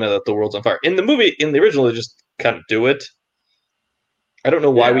Diana that the world's on fire. In the movie, in the original, they just kind of do it. I don't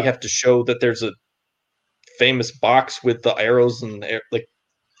know why we Yeah. have to show that there's a famous box with the arrows and like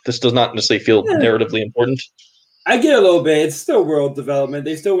this does not necessarily feel narratively important. I get a little bit. It's still world development.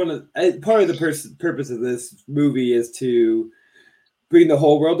 They still want to. Part of the purpose of this movie is to bring the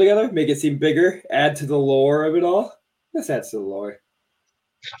whole world together, make it seem bigger, add to the lore of it all. This adds to the lore.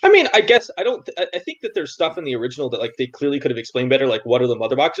 I mean, I guess I don't. I think that there's stuff in the original that like they clearly could have explained better. Like, what are the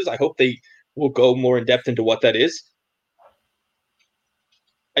mother boxes? I hope they will go more in depth into what that is.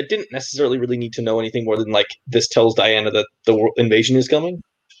 I didn't necessarily really need to know anything more than like this tells Diana that the world invasion is coming.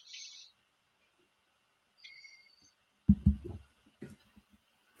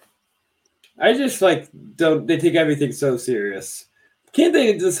 I just like don't. They take everything so serious. Can't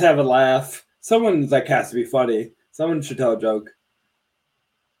they just have a laugh? Someone like has to be funny. Someone should tell a joke.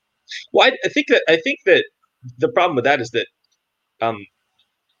 Well, I think that the problem with that is that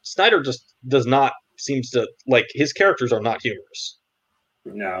Snyder just does not seems to like his characters are not humorous.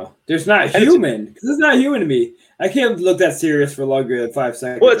 No, there's not human. It's not human to me. I can't look that serious for longer than 5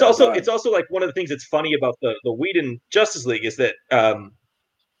 seconds. Well, it's also like one of the things that's funny about the Whedon Justice League is that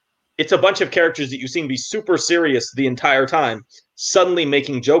it's a bunch of characters that you seem to be super serious the entire time, suddenly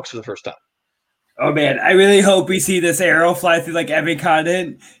making jokes for the first time. Oh man, I really hope we see this arrow fly through like every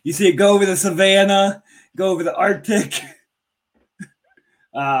continent. You see it go over the savannah, go over the Arctic.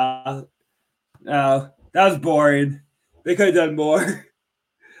 No, that was boring. They could have done more.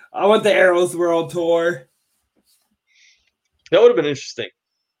 I want the Arrows World Tour. That would have been interesting.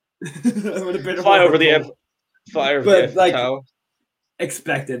 That would have been fly over the Eiffel like, Tower.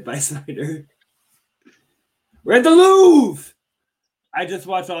 Expected by Snyder. We're at the Louvre. I just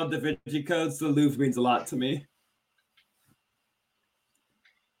watched all Da Vinci Codes. The Louvre means a lot to me.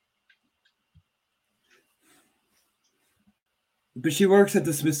 But she works at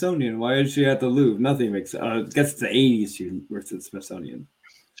the Smithsonian. Why is she at the Louvre? Nothing makes sense. I guess it's the 80s she works at the Smithsonian.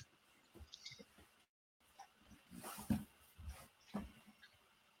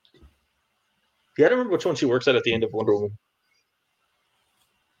 Yeah, I don't remember which one she works at the end of Wonder Woman.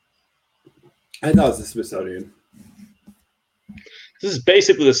 I thought it was the Smithsonian. This is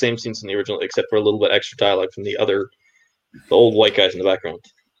basically the same scenes in the original, except for a little bit extra dialogue from the old white guys in the background.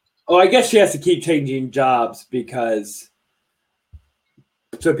 Oh, I guess she has to keep changing jobs because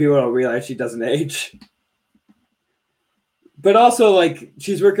so people don't realize she doesn't age. But also, like,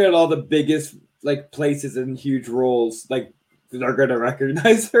 she's working at all the biggest like places and huge roles. Like, they're gonna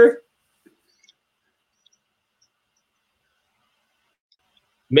recognize her.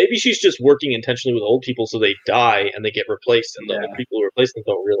 Maybe she's just working intentionally with old people so they die and they get replaced, and the old people who replace them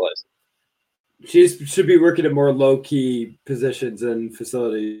don't realize it. She should be working at more low-key positions and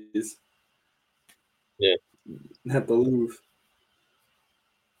facilities. Yeah. At the Louvre.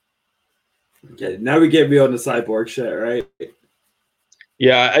 Okay, now we get me on the cyborg shit, right?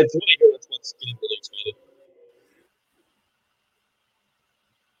 Yeah, it's really good. That's what's getting really excited.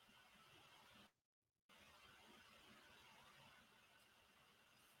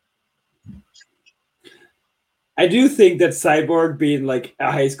 I do think that Cyborg being like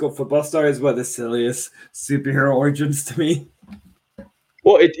a high school football star is one of the silliest superhero origins to me.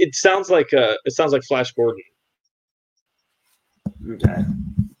 Well, it sounds like Flash Gordon. Okay.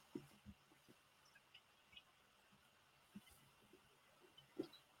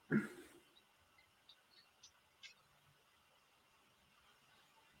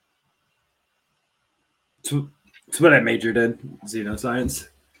 It's what I majored in, xenoscience.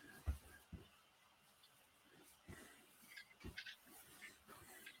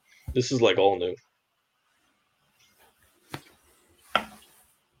 This is like all new.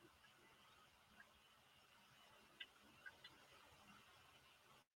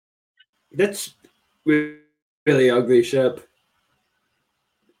 That's really ugly ship.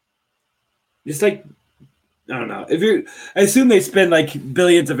 Just like, I don't know. I assume they spend like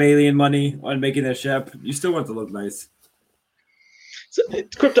billions of alien money on making a ship. You still want it to look nice. So,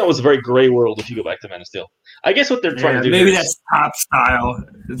 Krypton was a very gray world if you go back to Man of Steel. I guess what they're trying to do maybe that's top style.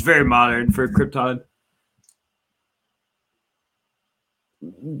 It's very modern for Krypton.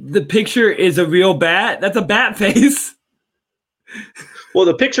 The picture is a real bat. That's a bat face. Well,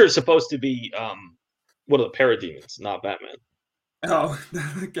 the picture is supposed to be one of the parademons, not Batman. Oh,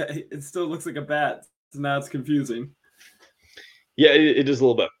 okay. It still looks like a bat, so now it's confusing. Yeah, it is a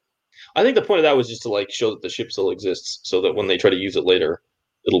little bit. I think the point of that was just to like show that the ship still exists, so that when they try to use it later,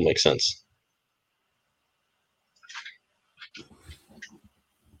 it'll make sense.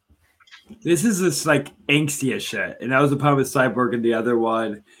 This is this like angsty as shit, and that was the problem with Cyborg, and the other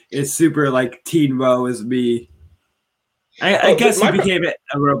one is super like Teen Mo is me. I guess he became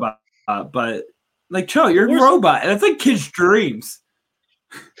a robot, but like, chill, you're a robot, and that's like kids' dreams.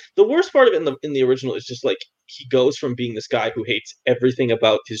 The worst part of it in the original is just like he goes from being this guy who hates everything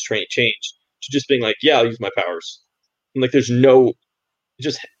about his change to just being like, yeah, I'll use my powers, and like there's no,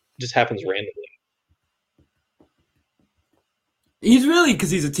 it just happens randomly. He's really,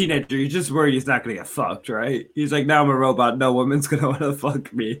 because he's a teenager, he's just worried he's not gonna get fucked, right? He's like, now I'm a robot, no woman's gonna want to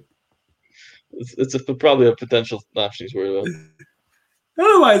fuck me. It's probably a potential option he's worried about.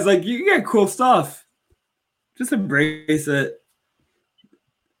 Otherwise, like, you get cool stuff. Just embrace it.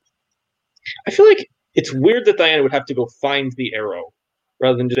 I feel like it's weird that Diana would have to go find the arrow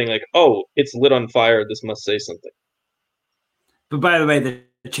rather than just being like, oh, it's lit on fire, this must say something. But by the way,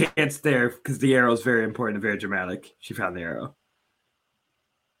 the chance there, because the arrow is very important and very dramatic. She found the arrow.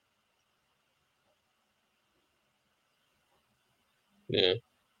 Yeah.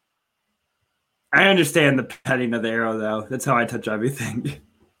 I understand the petting of the arrow, though. That's how I touch everything.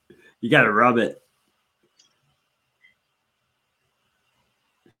 You gotta rub it.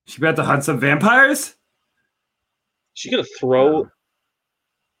 She about to hunt some vampires? She gonna throw.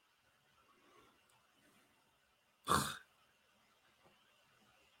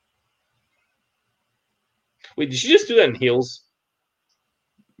 Wait, did she just do that in heels?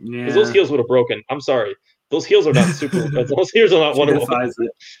 Yeah. Because those heels would have broken. I'm sorry. Those heels are not super. Those heels are not Wonder Woman.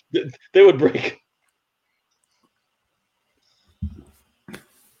 They would break.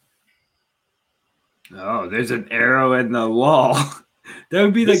 Oh, there's an arrow in the wall. That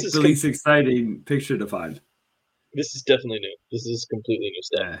would be like the least exciting picture to find. This is definitely new. This is completely new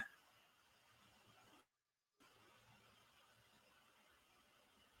stuff. Yeah.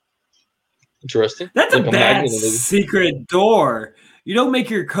 Interesting. That's like a bad secret door. You don't make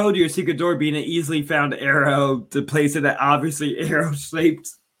your code to your secret door being an easily found arrow to place in an obviously arrow-shaped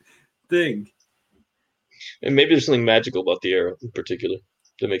thing. And maybe there's something magical about the arrow in particular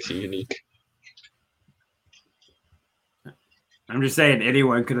that makes it unique. I'm just saying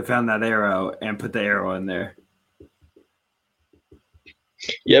anyone could have found that arrow and put the arrow in there.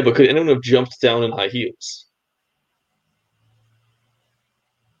 Yeah, but could anyone have jumped down in high heels?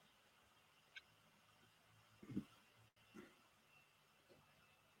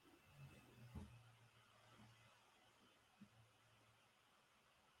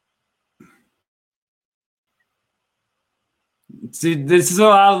 See, this is a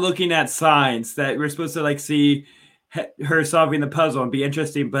lot of looking at signs that we're supposed to like see her solving the puzzle and be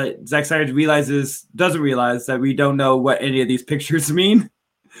interesting, but Zack Snyder doesn't realize that we don't know what any of these pictures mean.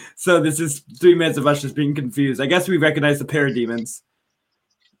 So this is 3 minutes of us just being confused. I guess we recognize the parademons,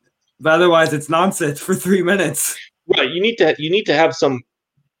 but otherwise it's nonsense for 3 minutes. Right. You need to have some.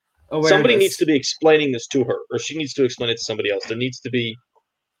 Awareness. Somebody needs to be explaining this to her, or she needs to explain it to somebody else. There needs to be.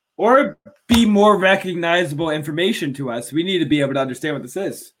 Or be more recognizable information to us. We need to be able to understand what this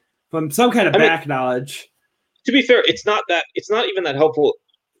is from some kind of back knowledge. To be fair, it's not even that helpful,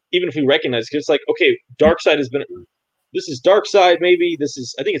 even if we recognize it. Because it's like, okay, Darkseid has been. This is Darkseid, maybe.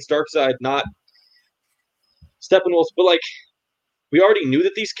 I think it's Darkseid, not Steppenwolf. But like, we already knew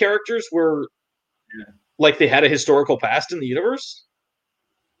that these characters were, like, they had a historical past in the universe.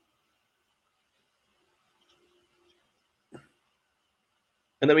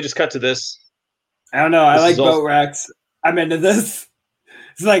 And then we just cut to this. I don't know. I like boat wrecks. I'm into this.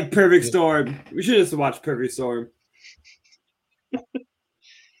 It's like Perfect Storm. We should just watch Perfect Storm.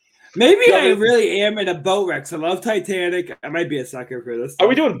 Maybe I really am into boat wrecks. I love Titanic. I might be a sucker for this stuff. Are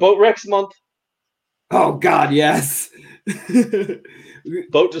we doing boat wrecks month? Oh, God, yes.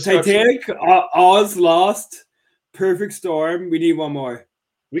 Boat destruction. Titanic, All is Lost, Perfect Storm. We need one more.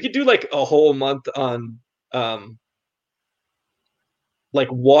 We could do like a whole month on like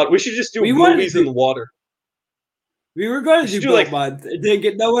water. We should just do movies in the water. We were going to do boat month. It didn't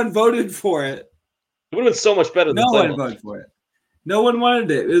get. No one voted for it. It would have been so much better. No one voted for it. No one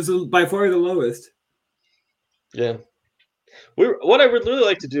wanted it. It was by far the lowest. Yeah. What I would really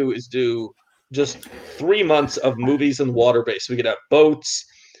like to do is do just 3 months of movies in water base. We could have boats.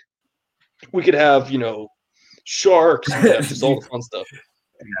 We could have, sharks. We could have just all the fun stuff.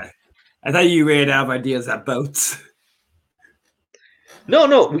 Yeah. I thought you ran out of ideas at boats.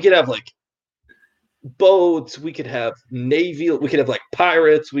 No. We could have like boats. We could have navy. We could have like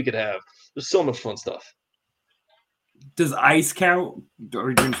pirates. There's so much fun stuff. Does ice count?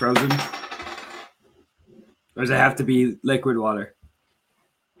 Or being frozen? Or does it have to be liquid water?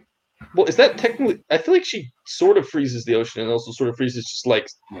 Well, is that technically? I feel like she sort of freezes the ocean and also sort of freezes just like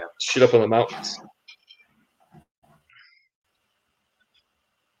shit up in the mountains.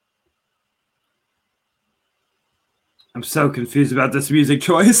 I'm so confused about this music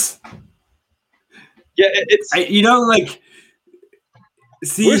choice. Yeah, it's like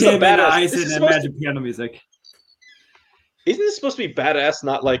see where's the him in badass? Ice This and is supposed to, Imagine Piano Music. isn't this supposed to be badass,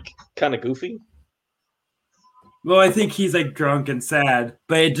 not like kind of goofy? Well, I think he's like drunk and sad,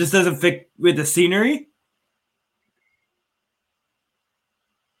 but it just doesn't fit with the scenery.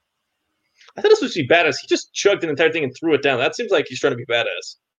 I thought it was supposed to be badass. He just chugged an entire thing and threw it down. That seems like he's trying to be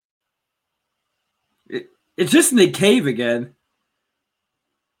badass. It's just in the cave again.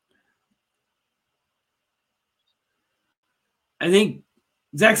 I think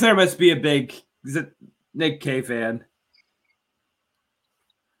Zack Snyder must be a big Nick Cave fan.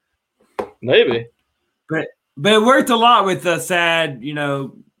 Maybe. But it worked a lot with the sad,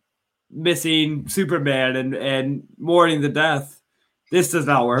 missing Superman and mourning the death. This does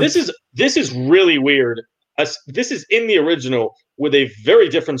not work. This is really weird. This is in the original with a very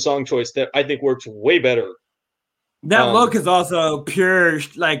different song choice that I think works way better. That look is also pure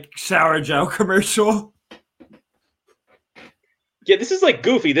like shower gel commercial. Yeah, this is like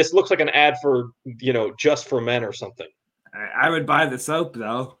goofy. This looks like an ad for, Just for Men or something. I would buy the soap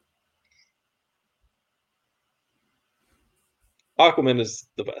though. Aquaman is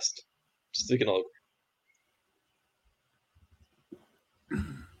the best. Just thinking all over.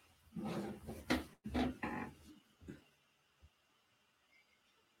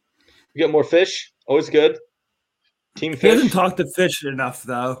 We get more fish. Always good. Team fish. He hasn't talked to fish enough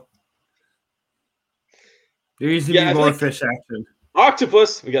though. There needs to be more fish action.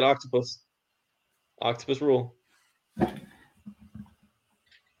 Octopus. We got octopus. Octopus rule.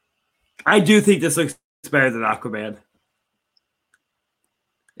 I do think this looks better than Aquaman.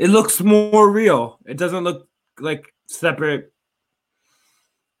 It looks more real. It doesn't look like separate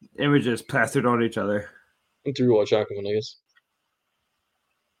images plastered on each other. I need to rewatch Aquaman, I guess.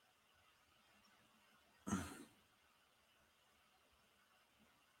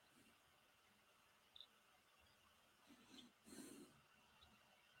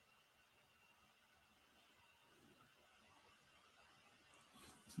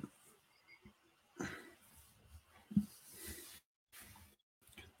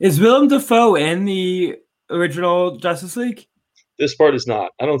 Is Willem Dafoe in the original Justice League? This part is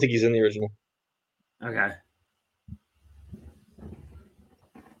not. I don't think he's in the original. Okay.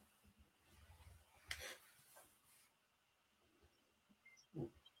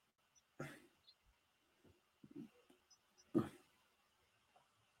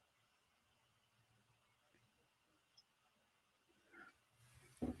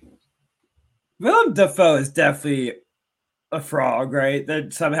 Willem Dafoe is definitely a frog, right?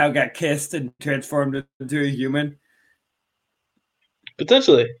 That somehow got kissed and transformed into a human.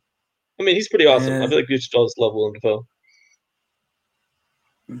 Potentially. I mean, he's pretty awesome. I feel like we should all just love Willem Dafoe.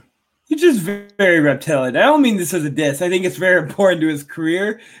 He's just very reptilian. I don't mean this as a diss. I think it's very important to his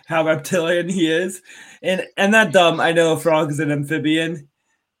career how reptilian he is. And not dumb. I know a frog is an amphibian,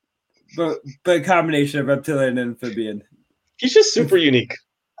 but a combination of reptilian and amphibian. He's just super unique.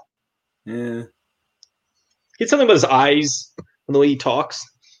 Yeah. He had something about his eyes and the way he talks.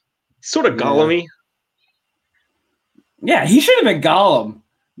 Sort of Gollum-y. Yeah, he should have been Gollum.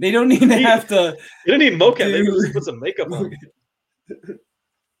 They don't even have to. You don't need mocap. Maybe just put some makeup on.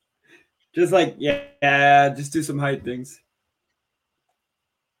 Just like, just do some height things.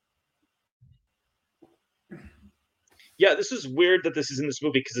 Yeah, this is weird that this is in this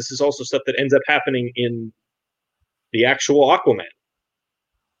movie because this is also stuff that ends up happening in the actual Aquaman.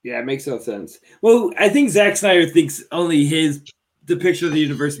 Yeah, it makes no sense. Well, I think Zack Snyder thinks only his depiction of the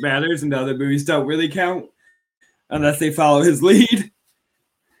universe matters and the other movies don't really count unless they follow his lead.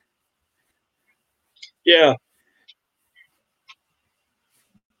 Yeah.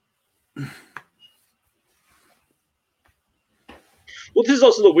 Well, this is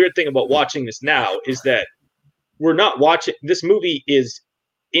also the weird thing about watching this now is that we're not watching. This movie is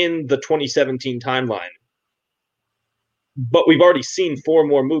in the 2017 timeline, but we've already seen 4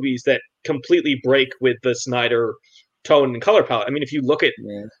 more movies that completely break with the Snyder tone and color palette. I mean, if you look at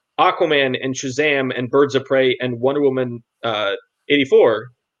Aquaman and Shazam and Birds of Prey and Wonder Woman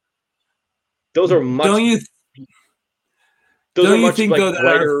 84, those are much. Those are much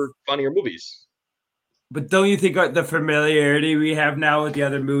brighter, funnier movies. But don't you think the familiarity we have now with the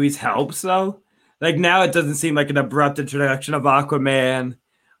other movies helps, though? Like, now it doesn't seem like an abrupt introduction of Aquaman,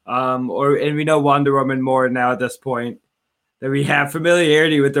 and we know Wonder Woman more now at this point, that we have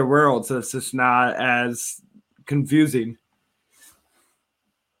familiarity with their world, so it's just not as confusing.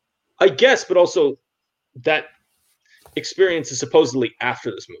 I guess, but also that experience is supposedly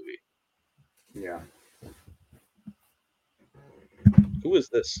after this movie. Yeah. Who is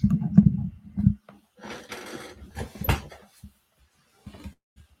this?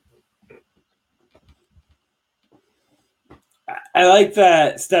 I like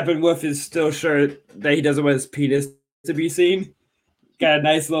that Steppenwolf is still sure that he doesn't want his penis to be seen. Got a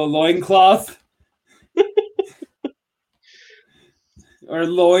nice little loincloth. Or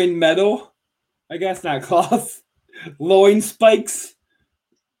loin metal. I guess not cloth. Loin spikes.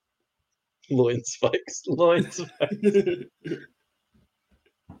 Loin spikes. Loin spikes.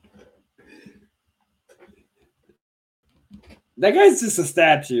 That guy's just a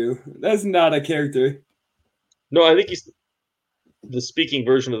statue. That's not a character. No, I think he's the speaking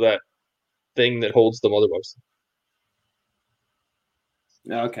version of that thing that holds the mother box.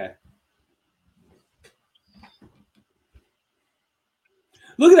 Okay.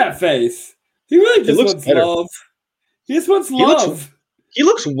 Look at that face. He really just wants better. love. He just wants love. He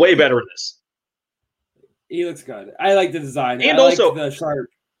looks way better in this. He looks good. I like the design. And I also, like the sharp.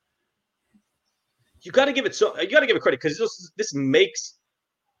 You got to give it credit because this makes.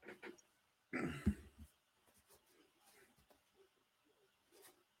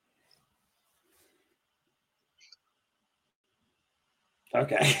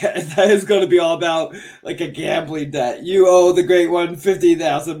 Okay, that is going to be all about like a gambling debt. You owe the Great One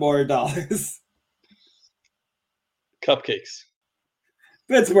 $50,000 more. Cupcakes.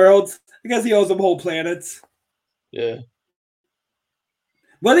 It's worlds. I guess he owes them whole planets. Yeah.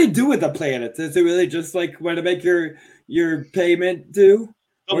 What do they do with the planets? Is it really just like when to make your payment due?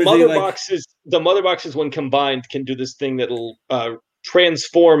 The mother boxes, when combined, can do this thing that'll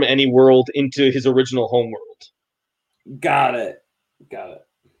transform any world into his original home world. Got it.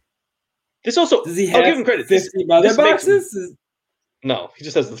 This also, does he have I'll give him credit. 50 mother boxes? No, he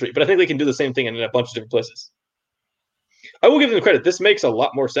just has the 3. But I think they can do the same thing in a bunch of different places. I will give him credit. This makes a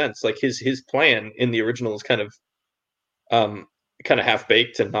lot more sense. Like his plan in the original is kind of half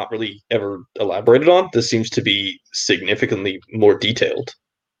baked and not really ever elaborated on. This seems to be significantly more detailed.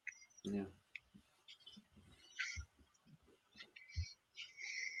 Yeah.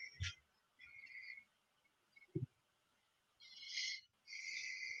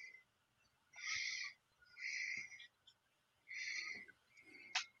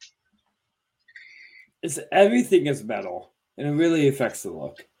 Everything is metal, and it really affects the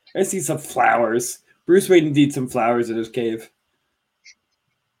look. I see some flowers. Bruce Wayne needs some flowers in his cave.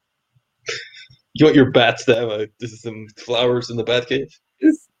 You want your bats to have some flowers in the bat cave?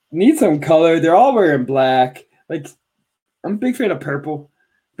 Just need some color. They're all wearing black. Like, I'm a big fan of purple.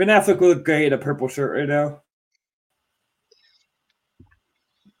 Ben Affleck will look great in a purple shirt right now.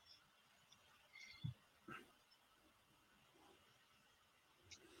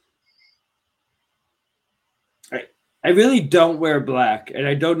 I really don't wear black, and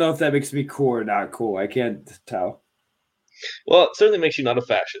I don't know if that makes me cool or not cool. I can't tell. Well, it certainly makes you not a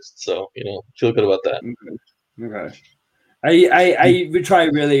fascist, so feel good about that. Okay. I would try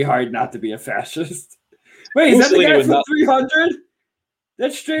really hard not to be a fascist. Wait, is that the guy from 300?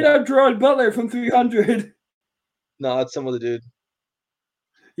 That's straight out Gerard Butler from 300. No, that's some other dude.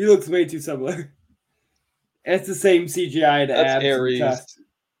 He looks way too similar. It's the same CGI to That's Ares.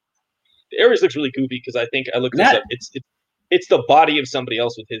 Ares looks really goofy because I think I looked this up. It's the body of somebody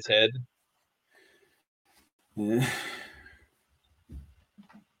else with his head. Yeah.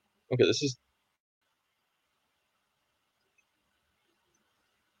 Okay, this is.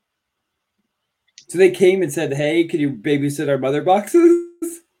 So they came and said, "Hey, can you babysit our mother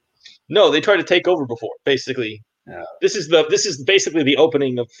boxes?" No, they tried to take over before. Basically, this is basically the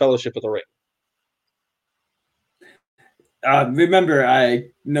opening of Fellowship of the Ring. Remember, I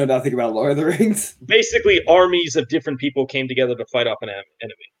know nothing about Lord of the Rings. Basically, armies of different people came together to fight off an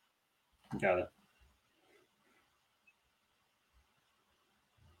enemy. Got it.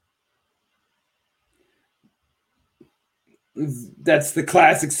 That's the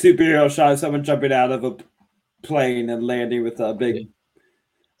classic superhero shot of someone jumping out of a plane and landing with a big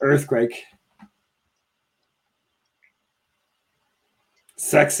earthquake.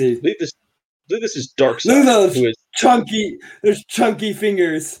 Sexy. I believe this is Darkseid. Look at those chunky. There's chunky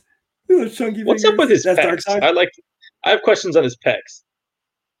fingers. Look at those chunky What's fingers. up with his pecs? I have questions on his pecs.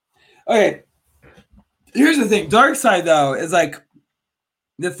 Okay. Here's the thing. Darkseid, though, is like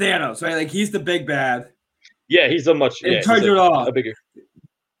the Thanos, right? Like he's the big bad. Yeah, he's a much turns it off. A bigger.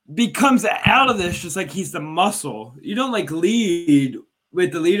 Becomes out of this just like he's the muscle. You don't like lead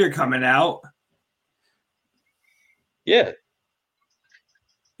with the leader coming out. Yeah.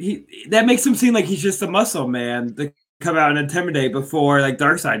 That makes him seem like he's just a muscle man to come out and intimidate before like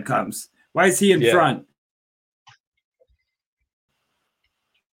Darkseid comes. Why is he in front?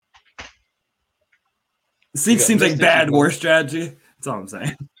 Seems like bad war strategy. That's all I'm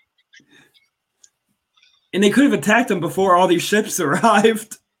saying. And they could have attacked him before all these ships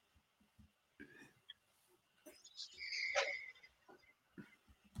arrived.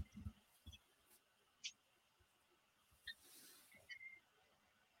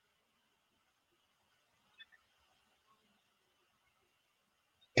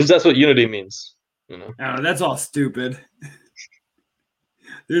 Because that's what unity means. I don't know. That's all stupid.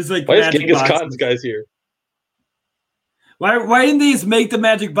 There's like why is magic Genghis boxes. Khan's guys here? Why didn't they just make the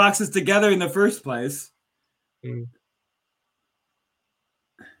magic boxes together in the first place?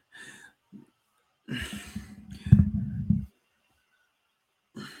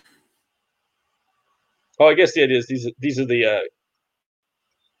 Oh, I guess the idea is these are the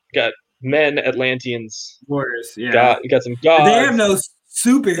got men Atlanteans warriors. Yeah, you got some gods. They have no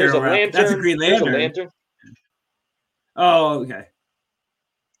superhero. There's a lantern. That's a Green Lantern. There's a lantern. Oh, okay.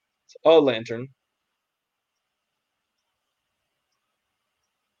 A lantern.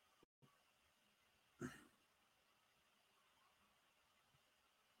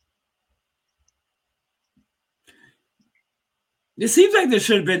 It seems like this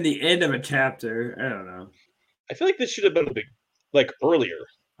should have been the end of a chapter. I don't know. I feel like this should have been earlier.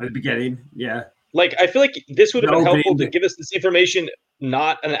 At the beginning, yeah. Like, I feel like this would have been helpful to give us this information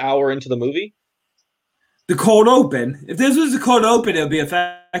not an hour into the movie. The cold open. If this was a cold open, it would be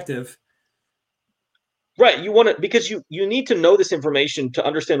effective. Right. You want to, because you need to know this information to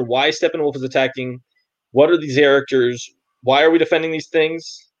understand why Steppenwolf is attacking. What are these characters? Why are we defending these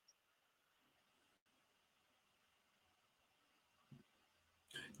things?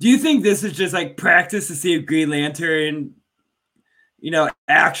 Do you think this is just like practice to see if Green Lantern,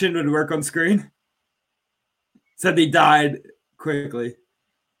 action would work on screen? Said they died quickly.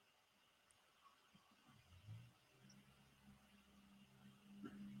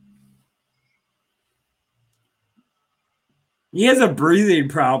 He has a breathing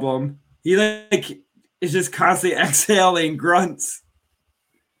problem. He is just constantly exhaling grunts.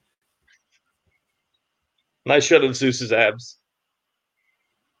 Nice shot of Zeus's abs.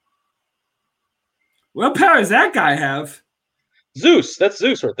 What power does that guy have? Zeus. That's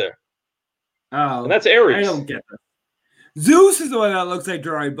Zeus right there. Oh. And that's Ares. I don't get that. Zeus is the one that looks like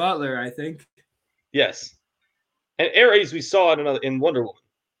Gerard Butler, I think. Yes. And Ares we saw in Wonder Woman.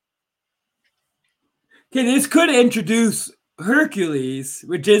 Okay, this could introduce Hercules,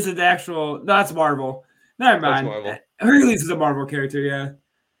 which is an actual... No, that's Marvel. Never mind. Marvel. Hercules is a Marvel character, yeah.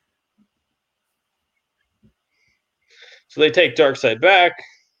 So they take Darkseid back.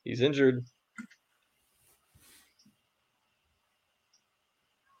 He's injured.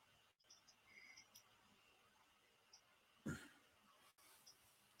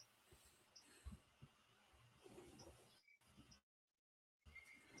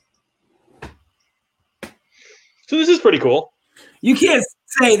 So this is pretty cool. You can't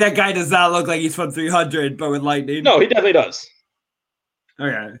say that guy does not look like he's from 300, but with lightning. No, he definitely does.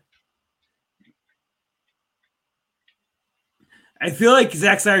 Okay. I feel like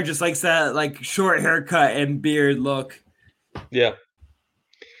Zack Snyder just likes that short haircut and beard look. Yeah.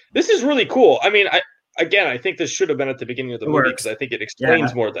 This is really cool. I mean, I think this should have been at the beginning of the movie because I think it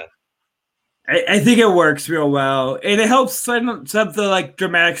explains more then. I think it works real well. And it helps set up the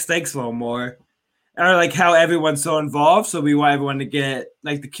dramatic stakes a little more. Or how everyone's so involved, so we want everyone to get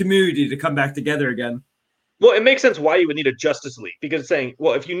the community to come back together again. Well, it makes sense why you would need a Justice League, because it's saying,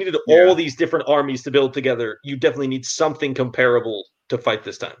 well, if you needed all these different armies to build together, you definitely need something comparable to fight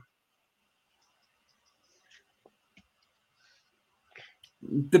this time.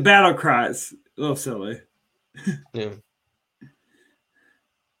 The battle cries, a little silly. Yeah.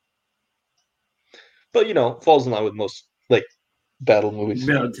 But falls in line with most battle movies.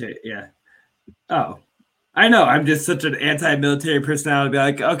 Military, yeah. Oh, I know. I'm just such an anti-military personality to be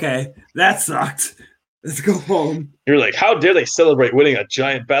like, okay, that sucked. Let's go home. You're like, how dare they celebrate winning a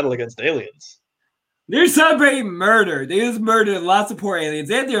giant battle against aliens? They're celebrating murder. They just murdered lots of poor aliens.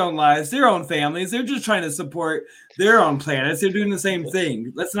 They have their own lives, their own families. They're just trying to support their own planets. They're doing the same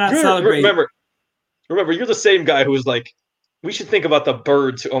thing. Let's not celebrate. Remember, you're the same guy who was like, we should think about the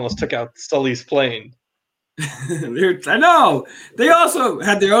birds who almost took out Sully's plane. I know. They also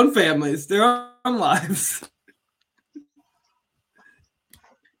had their own families, their own lives.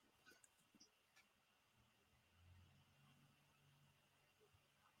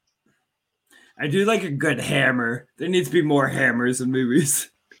 I do like a good hammer. There needs to be more hammers in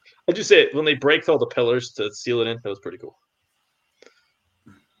movies. I'd just say when they break all the pillars to seal it in, that was pretty cool.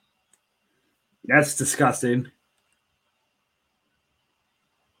 That's disgusting.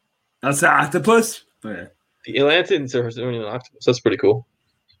 That's the octopus? Okay. The Atlanteans are doing an octopus. That's pretty cool.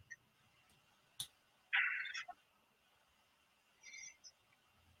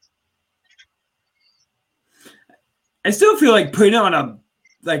 I still feel like putting it on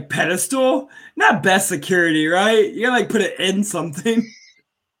a pedestal, not best security, right? You gotta put it in something.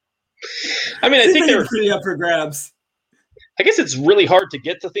 I mean, I think they're pretty up for grabs. I guess it's really hard to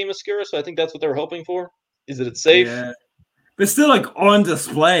get to Themyscira, so I think that's what they were hoping for. Is that it's safe? Yeah. but still like on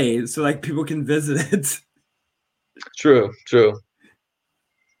display, so like people can visit it. True. So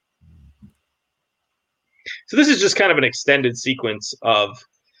this is just kind of an extended sequence of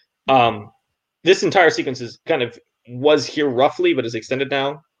this entire sequence is kind of was here roughly, but is extended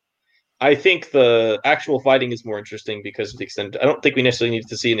now. I think the actual fighting is more interesting because of the extended. I don't think we necessarily need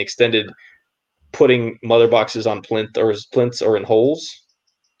to see an extended putting mother boxes on plinths or in holes.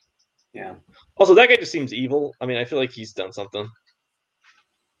 Yeah. Also, that guy just seems evil. I mean, I feel like he's done something.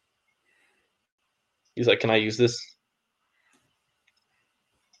 He's like, "Can I use this?"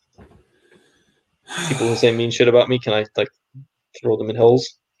 People who say mean shit about me, can I like throw them in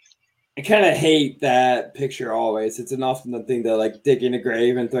holes? I kind of hate that picture always. It's an often the thing to like dig in a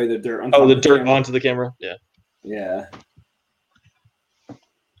grave and throw the dirt on top the of dirt camera. onto the camera. Yeah. Yeah.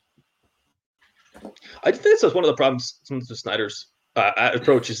 I think that's one of the problems with Snyder's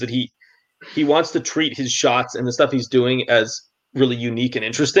approach is that he wants to treat his shots and the stuff he's doing as really unique and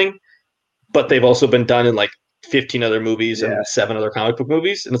interesting, but they've also been done in like 15 other movies and 7 other comic book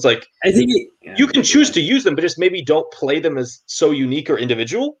movies, and it's like I think you can choose to use them, but just maybe don't play them as so unique or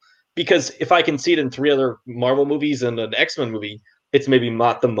individual. Because if I can see it in 3 other Marvel movies and an X-Men movie, it's maybe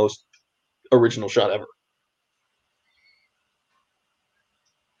not the most original shot ever.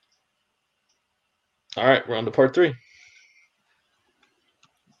 All right, we're on to part 3.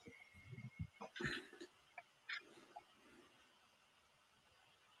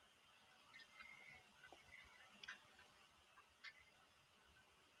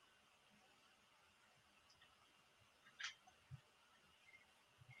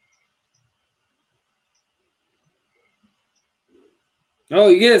 Oh,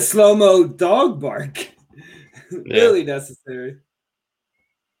 you get a slow-mo dog bark. Really necessary.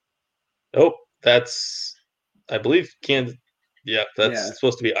 Oh, that's, I believe, that's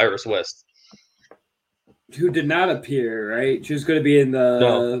supposed to be Iris West. Who did not appear, right? She was going to be in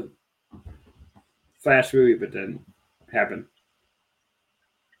the Flash movie, but didn't happen.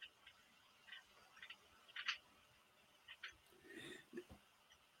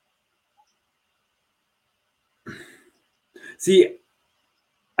 See,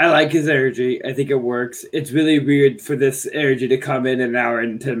 I like his energy. I think it works. It's really weird for this energy to come in an hour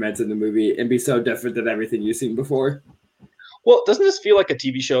and 10 minutes in the movie and be so different than everything you've seen before. Well, doesn't this feel like a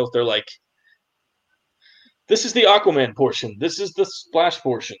TV show if they're like, this is the Aquaman portion, this is the Splash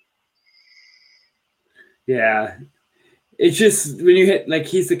portion? Yeah. It's just when you hit, like,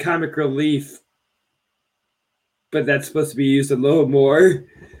 he's the comic relief, but that's supposed to be used a little more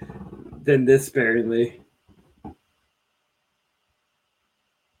than this sparingly.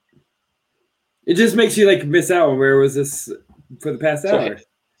 It just makes you like miss out on where was this for the past hour.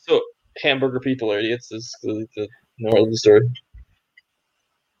 So hamburger people are idiots is the moral of the story.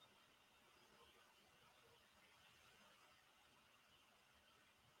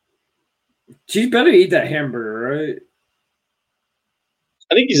 She better eat that hamburger, right?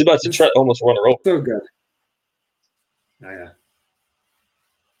 I think he's about to try almost run her over. So good. Oh yeah.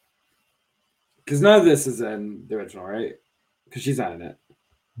 Because none of this is in the original, right? Because she's not in it.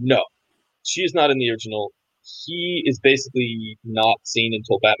 No, she is not in the original. He is basically not seen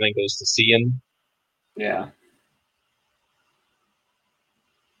until Batman goes to see him. Yeah.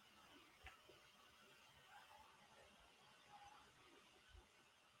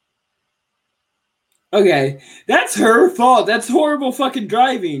 Okay, that's her fault. That's horrible fucking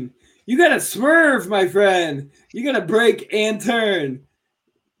driving. You gotta swerve, my friend. You gotta brake and turn.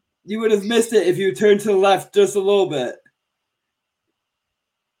 You would have missed it if you turned to the left just a little bit.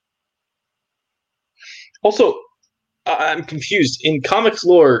 Also, I'm confused. In comics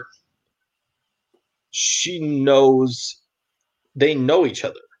lore, they know each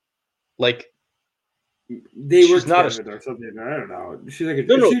other. Like, they work together or something. I don't know. She's like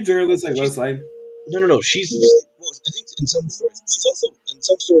is she a journalist like Lois Lane? No. She's I think in some stories. She's also in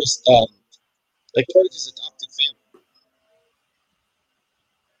some stories like part of his adopted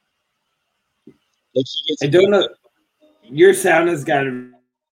family. Like he gets. I don't know. Your sound has gotten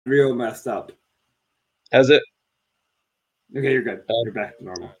real messed up. Has it? Okay, you're good. You're back to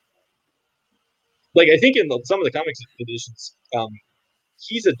normal. Like I think in some of the comics editions,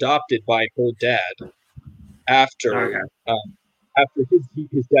 he's adopted by her dad after after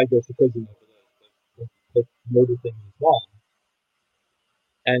his dad goes to prison over the murder thing with his mom.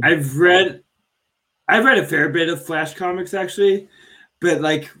 And I've read a fair bit of Flash comics actually, but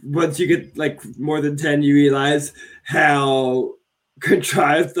like once you get like more than 10, you realize how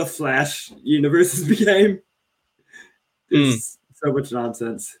contrived the Flash universes became. It's so much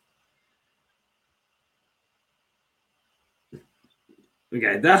nonsense.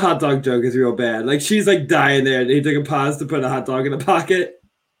 Okay, that hot dog joke is real bad. Like she's like dying there, and he took a pause to put a hot dog in a pocket.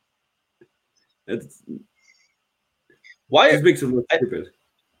 It Why? just makes him look I, stupid.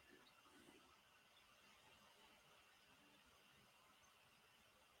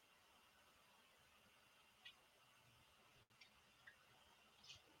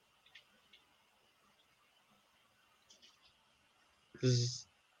 this is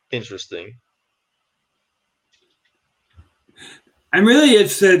interesting. I'm really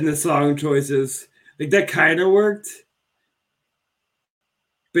interested in the song choices. Like that kind of worked,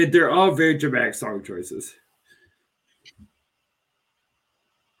 but they're all very dramatic song choices.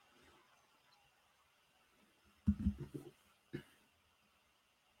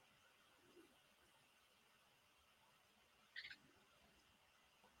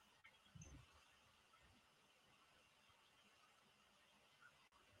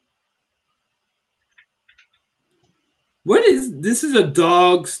 What is this? Is a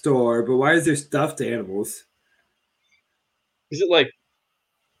dog store, but why is there stuffed animals? Is it like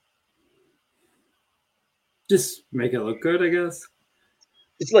Just make it look good, I guess.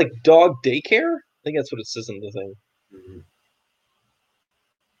 it's like dog daycare? I think that's what it says in the thing.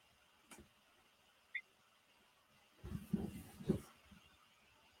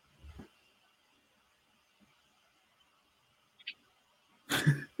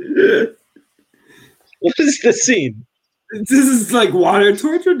 What is the scene? This is like water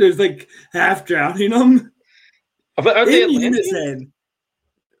torture. There's like half drowning them Are they in Atlanteans? unison.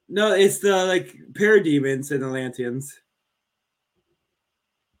 No, it's the like parademons and Atlanteans.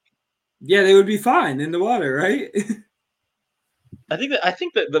 Yeah, they would be fine in the water, right? I think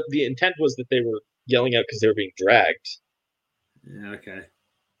that the intent was that they were yelling out because they were being dragged. Yeah, okay.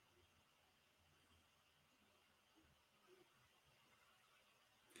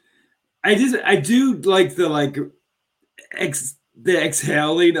 I do like the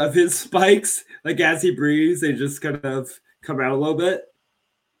exhaling of his spikes, like as he breathes, they just kind of come out a little bit.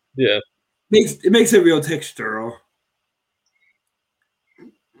 Yeah, Makes it real textural.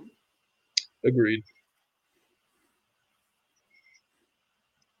 agreed.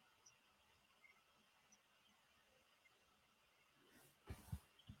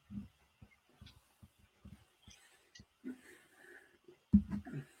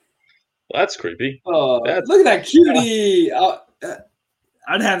 Well, that's creepy. Oh, That's look at that cutie!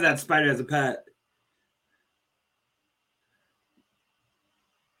 I'd have that spider as a pet.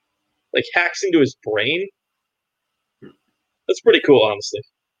 like hacks into his brain. That's pretty cool, honestly.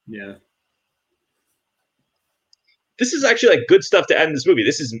 Yeah. This is actually like good stuff to add in this movie.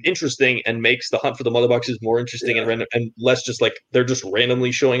 This is interesting and makes the hunt for the mother boxes more interesting and Yeah. random and less just like they're just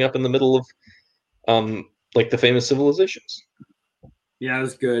randomly showing up in the middle of like the famous civilizations. Yeah, it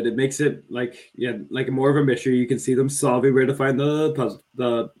was good. It makes it like more of a mystery. You can see them solving where to find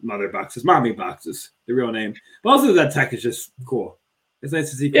the mother boxes, mommy boxes, the real name. But also that tech is just cool. It's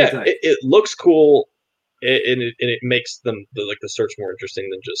nice to see cool Yeah, tech. it looks cool and it makes them the search more interesting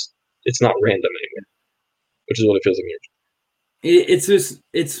than just it's not random anymore, which is what it feels like. It's just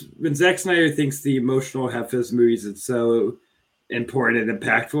it's when Zack Snyder thinks the emotional heft of his movies is so important and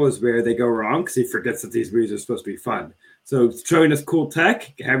impactful is where they go wrong because he forgets that these movies are supposed to be fun. So showing us cool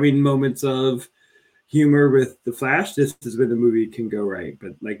tech, having moments of humor with the Flash, this is when the movie can go right.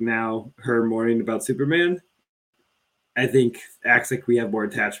 But like now, her mourning about Superman, I think acts like we have more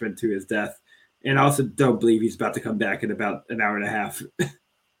attachment to his death, and I also don't believe he's about to come back in about an hour and a half.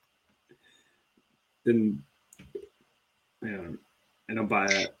 Then I don't buy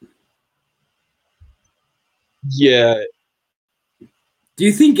that. Yeah, Do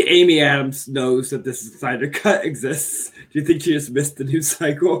you think Amy Adams knows that this Snyder cut exists? Do you think she just missed the news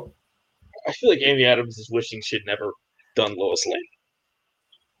cycle? I feel like Amy Adams is wishing she'd never done Lois Lane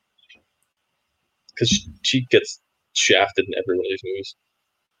because she gets shafted in every one of these movies.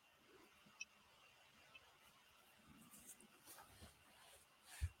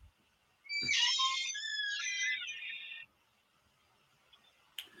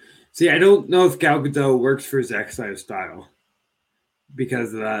 See, I don't know if Gal Gadot works for Zack Snyder's style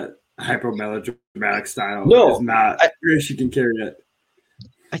because of that hyper melodramatic style is No, not where she can carry it.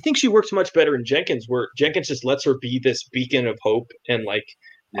 I think she works much better in Jenkins, where Jenkins just lets her be this beacon of hope and like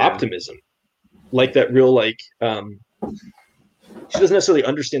Yeah. optimism, like that real like. She doesn't necessarily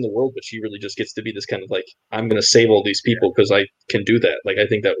understand the world, but she really just gets to be this kind of like I'm going to save all these people because I can do that. Like I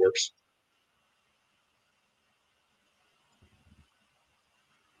think that works.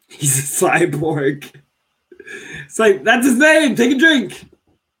 He's a cyborg. It's like, that's his name. Take a drink.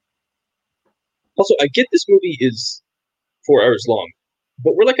 Also, I get this movie is 4 hours long,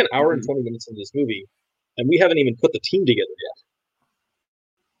 but we're like an hour and 20 minutes into this movie, and we haven't even put the team together yet.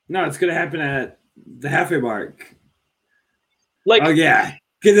 No, it's going to happen at the halfway mark. Like, oh, yeah.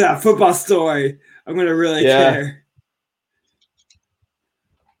 Get to that football story. I'm going to really care.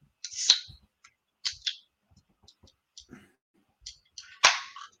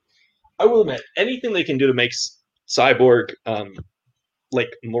 I will admit, anything they can do to make Cyborg like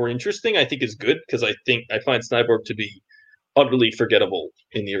more interesting, I think is good, because I find Cyborg to be utterly forgettable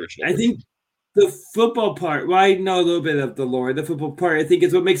in the original. I think the football part, well, I know a little bit of the lore. The football part, I think,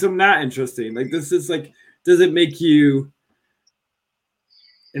 is what makes him not interesting. Like, this is like, does it make you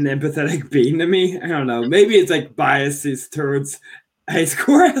an empathetic being to me? I don't know. Maybe it's like biases towards high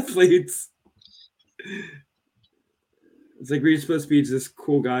school athletes. It's like, we're supposed to be this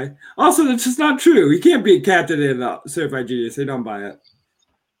cool guy. Also, that's just not true. You can't be a captain in a certified genius. They don't buy it.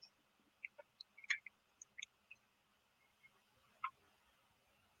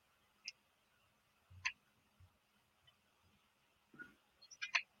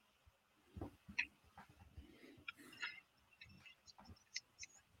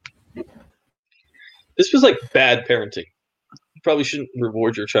 This was like bad parenting. You probably shouldn't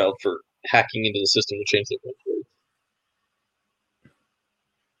reward your child for hacking into the system to change their country.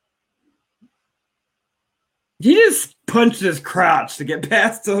 He just punched his crotch to get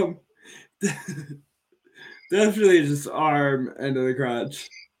past him. Definitely just arm into the crotch.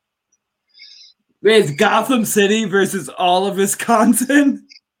 Wait, it's Gotham City versus all of Wisconsin?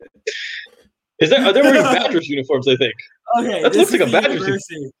 Are they wearing Badgers uniforms, I think? Okay. That looks like a Badgers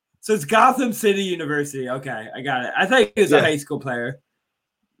university. So it's Gotham City University. Okay, I got it. I thought he was a high school player.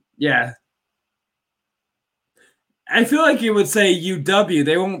 Yeah. I feel like you would say UW.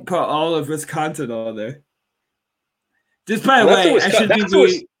 They won't put all of Wisconsin on there. Just by the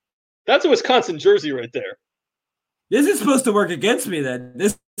way, that's a Wisconsin jersey right there. This is supposed to work against me then.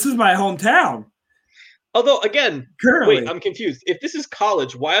 This is my hometown. Although, again, currently. Wait, I'm confused. If this is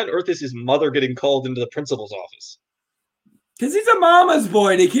college, why on earth is his mother getting called into the principal's office? Because he's a mama's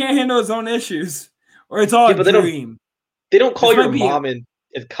boy. He can't handle his own issues. Or it's all a dream. They don't call your mom in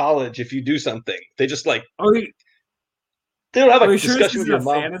at college if you do something. They just like... they don't have a discussion with your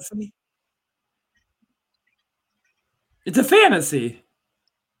mom. Fantasy? It's a fantasy.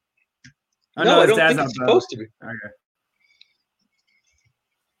 No, I don't think it's supposed to be. Okay.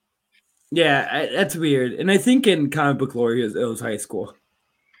 Yeah, that's weird. And I think in comic book lore, it was high school.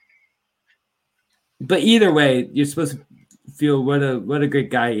 But either way, you're supposed to feel what a great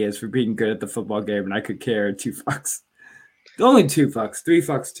guy he is for being good at the football game, and I could care 2 fucks. Only 2 fucks. 3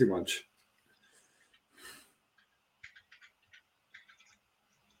 fucks too much.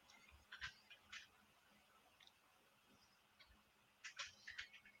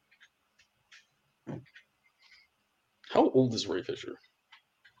 How old is Ray Fisher?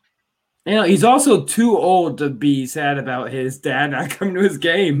 You know, he's also too old to be sad about his dad not coming to his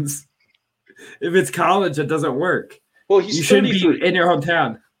games. If it's college, it doesn't work. Well, you shouldn't be in your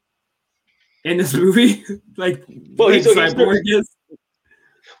hometown. In this movie, well, he's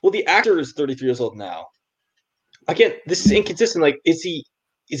well, the actor is 33 years old now. Again, this is inconsistent. Like, is he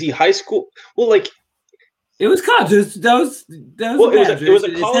high school? Well, like, it was college. That was it was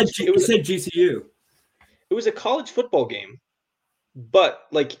a college. It said GCU. It was a college football game, but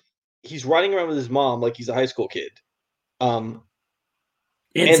like, he's riding around with his mom like he's a high school kid. And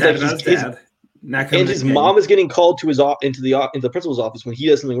his mom is getting called to into the principal's office when he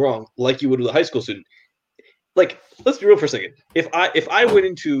does something wrong, like you would with a high school student. Like, let's be real for a second. If I went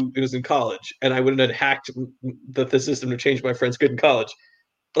into, it was in college, and I would have hacked the system to change my friend's grade in college,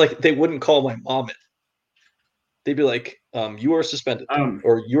 like, they wouldn't call my mom in. They'd be like, "You are suspended,"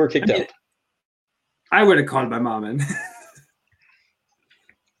 or "You are kicked out." I would have called my mom in.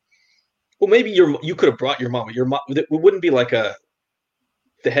 Well, maybe you could have brought your mom. Your mom, it wouldn't be like the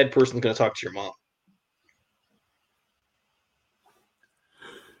head person's going to talk to your mom.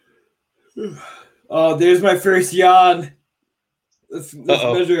 Oh, there's my first yawn. Let's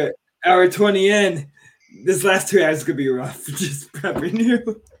measure it. Hour 20 in. This last 2 hours could be rough. Just prepping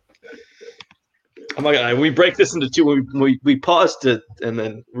you. Oh my god! We break this into 2. We pause to and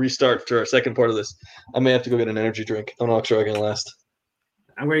then restart for our second part of this. I may have to go get an energy drink. I'm not sure I'm gonna last.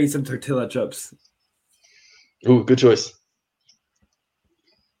 I'm gonna eat some tortilla chips. Ooh, good choice.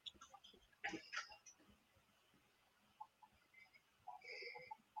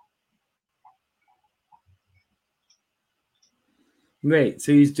 Wait,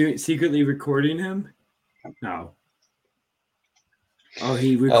 so he's secretly recording him? No. Oh,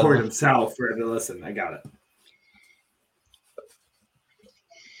 he recorded himself for him to listen. I got it.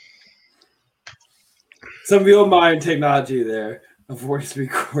 Some real mind technology there. A voice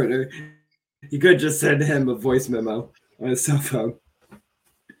recorder. You could just send him a voice memo on his cell phone.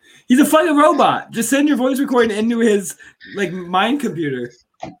 He's a fucking robot. Just send your voice recording into his like mind computer.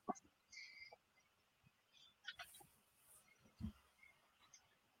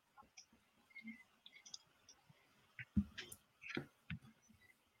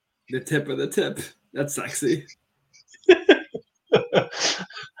 The tip of the tip. That's sexy.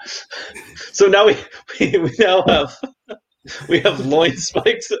 So now we have loin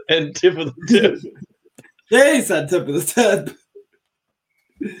spikes and tip of the tip. They said tip of the tip.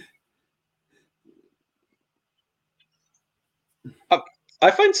 I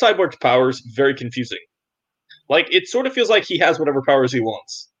find Cyborg's powers very confusing. Like, it sort of feels like he has whatever powers he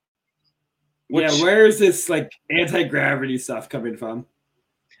wants. Yeah, where is this like anti-gravity stuff coming from?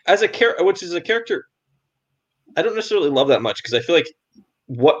 Which is a character I don't necessarily love that much, because I feel like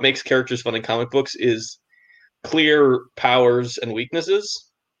what makes characters fun in comic books is clear powers and weaknesses,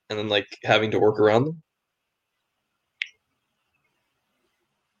 and then like having to work around them.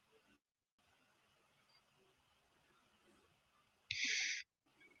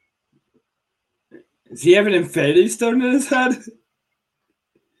 Does he have an Infinity Stone in his head?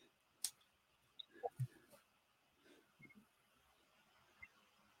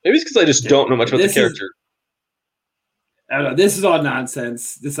 Maybe it's because I just don't know much about the character. I don't know. This is all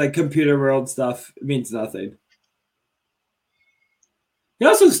nonsense. This like computer world stuff means nothing. He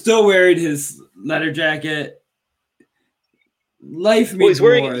also still wearing his leather jacket. Life means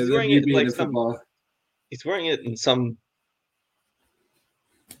more than you being a football. He's wearing it in some.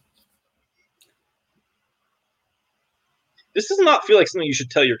 This does not feel like something you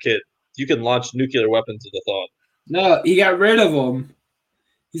should tell your kid. You can launch nuclear weapons with a thought. No, he got rid of them.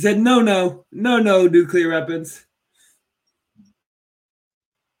 He said, no, nuclear weapons.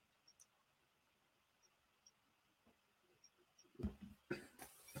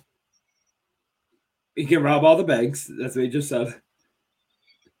 He can rob all the banks. That's what he just said.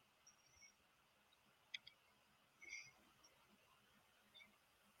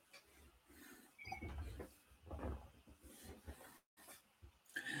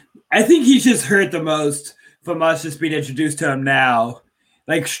 I think he's just hurt the most from us just being introduced to him now.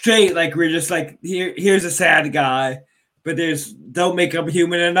 Like straight, like we're just like, here's a sad guy, but don't make him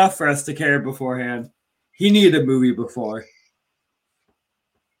human enough for us to care beforehand. He needed a movie before.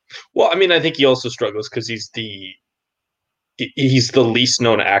 Well, I mean, I think he also struggles because he's the least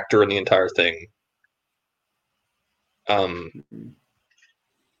known actor in the entire thing. And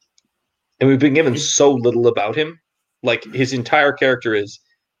we've been given so little about him. Like, his entire character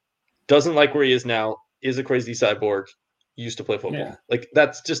doesn't like where he is now, is a crazy cyborg, used to play football. Yeah. Like,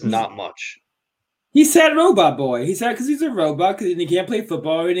 that's just not much. He's sad robot boy. He's sad because he's a robot and he can't play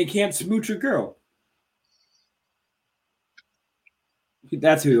football and he can't smooch a girl.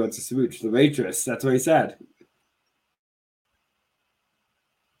 That's who he wants to smooch, the waitress. That's what he said.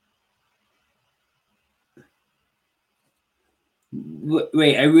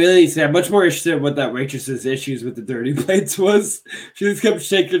 Wait, I really said I'm much more interested in what that waitress's issues with the dirty plates was. She just kept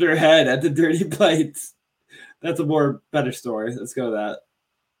shaking her head at the dirty plates. That's a better story. Let's go with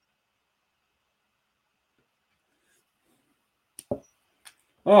that.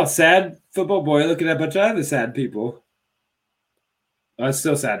 Oh, sad football boy looking at a bunch of other sad people. Oh, it's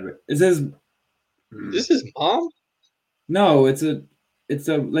still sad. Is this his mom? No, it was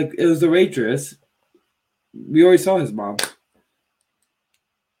the waitress. We already saw his mom.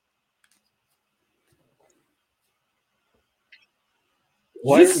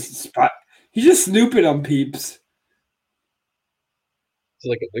 What? He's just snooping on peeps. Is it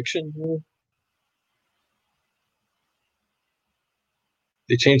like eviction?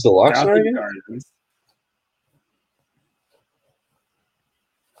 They changed the locks already?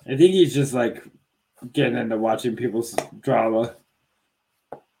 I think he's just like getting into watching people's drama.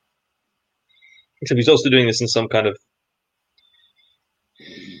 Except he's also doing this in some kind of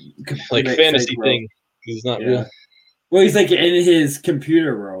like fantasy thing. He's not real. Well, he's like in his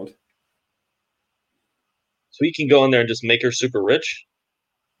computer world. So he can go in there and just make her super rich?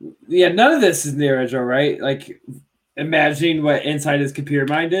 Yeah, none of this is in the original, right? Like, imagining what inside his computer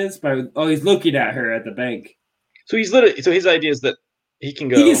mind is. He's looking at her at the bank. So his idea is that he can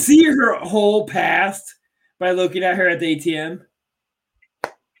go. He can see her whole past by looking at her at the ATM.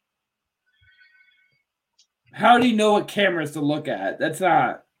 How do you know what cameras to look at? That's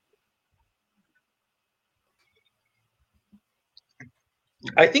not.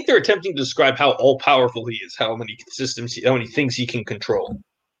 I think they're attempting to describe how all-powerful he is, how many things he can control.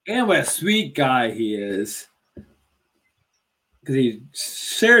 And what a sweet guy he is. Because he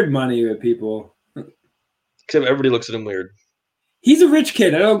shared money with people. Except everybody looks at him weird. He's a rich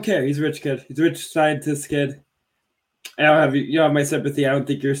kid. I don't care. He's a rich kid. He's a rich scientist kid. I don't have you don't have my sympathy. I don't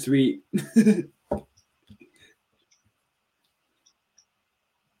think you're sweet.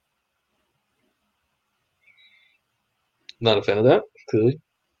 Not a fan of that, clearly.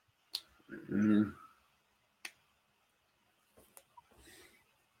 Mm.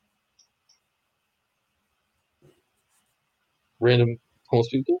 Random homeless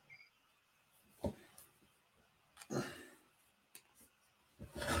people.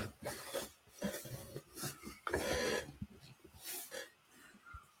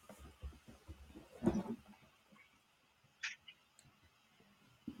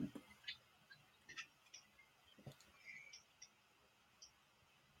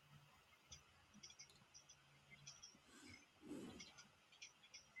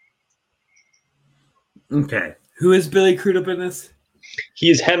 Okay. Who is Billy Crudup in this? He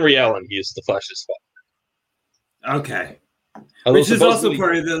is Henry Allen. He is the Flash's father. Okay. Although Which is also supposedly,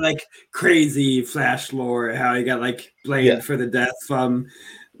 part of the like crazy Flash lore, how he got like blamed for the death from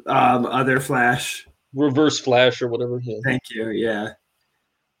other Flash. Reverse Flash or whatever. Yeah. Thank you. Yeah.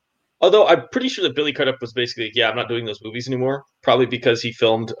 Although I'm pretty sure that Billy Crudup was basically, I'm not doing those movies anymore. Probably because he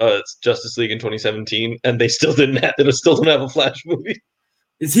filmed Justice League in 2017, and they still didn't have a Flash movie.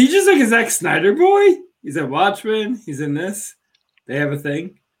 Is he just like a Zack Snyder boy? He's a Watchmen. He's in this. They have a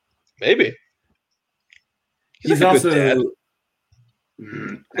thing. Maybe He's like also dad.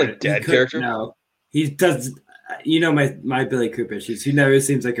 Like dad character. No, he does. You know my Billy Crudup issues. He never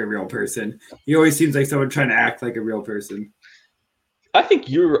seems like a real person. He always seems like someone trying to act like a real person. I think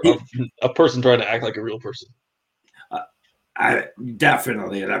you're a person trying to act like a real person. I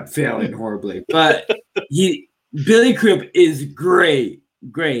definitely, and I'm failing horribly. But Billy Crudup is great,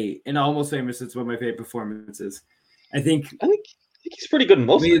 and Almost Famous. It's one of my favorite performances. I think he's pretty good in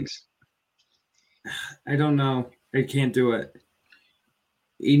most things. I don't know. I can't do it.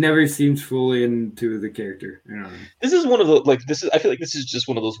 He never seems fully into the character. I don't know. This is one of the I feel like this is just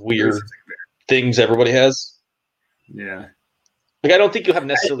one of those weird things everybody has. Yeah. Like I don't think you have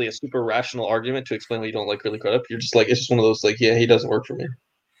necessarily a super rational argument to explain why you don't like Billy Crudup. You're just like it's just one of those he doesn't work for me.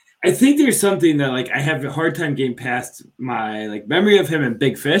 I think there's something that I have a hard time getting past my memory of him in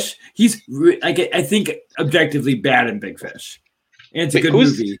Big Fish. He's I think objectively bad in Big Fish, and it's a good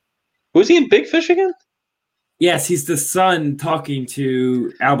movie. Who's he in Big Fish again? Yes, he's the son talking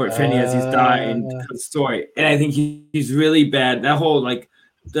to Albert Finney as he's dying. The story, and I think he's really bad. That whole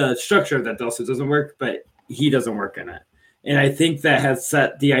the structure of that also doesn't work, but he doesn't work in it. And I think that has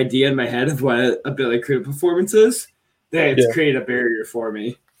set the idea in my head of what a Billy Crudup performance is. That it's created a barrier for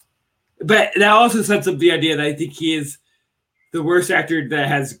me. But that also sets up the idea that I think he is the worst actor that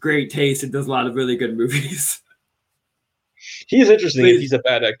has great taste and does a lot of really good movies. He is interesting if he's a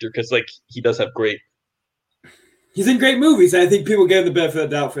bad actor because he does have great. He's in great movies. I think people give him the benefit of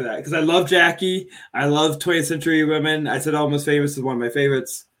the doubt for that because I love Jackie. I love 20th Century Women. I said Almost Famous is one of my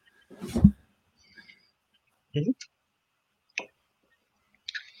favorites. Mm-hmm.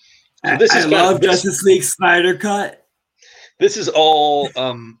 I love Justice League Snyder Cut. This is all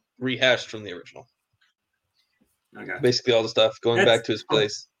rehashed from the original. Okay. Basically all the stuff going back to his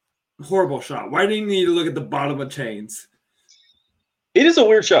place. Horrible shot. Why do you need to look at the bottom of chains? It is a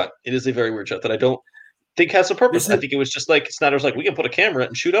weird shot. It is a very weird shot that I don't think has a purpose. I think it was just Snyder's we can put a camera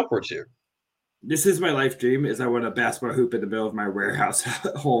and shoot upwards here. This is my life dream is I want a basketball hoop in the middle of my warehouse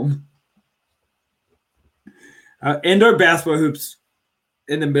at home. Indoor basketball hoops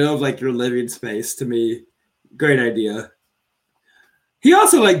in the middle of your living space, to me, great idea. He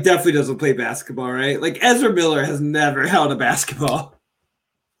also definitely doesn't play basketball, right? Ezra Miller has never held a basketball.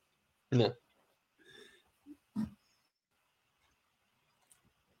 No.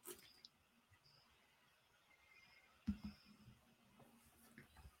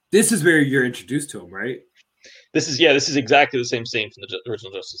 This is where you're introduced to him, right? This is exactly the same scene from the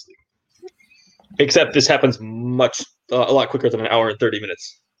original Justice League. Except this happens a lot quicker than an hour and 30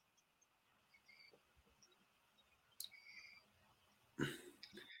 minutes.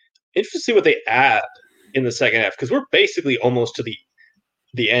 Interesting to see what they add in the second half, because we're basically almost to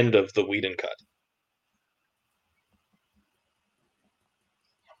the end of the Whedon cut.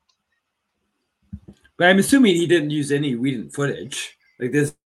 But I'm assuming he didn't use any Whedon footage.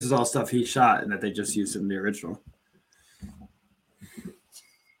 This is all stuff he shot and that they just used in the original.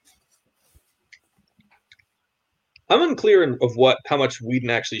 I'm unclear of how much Whedon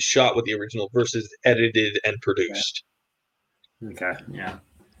actually shot with the original versus edited and produced. Okay, yeah.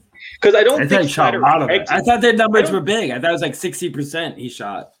 Because I don't think he shot a lot of it. I thought their numbers were big. I thought it was 60% he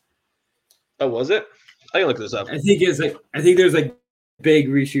shot. Oh, was it? I can look this up. I think there's big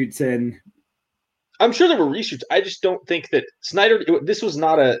reshoots in. I'm sure there were reshoots. I just don't think that Snyder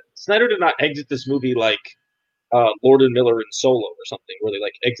did not exit this movie Lord and Miller in Solo or something, where they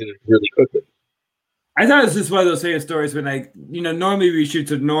like exited really quickly. I thought it was just one of those famous stories when like normally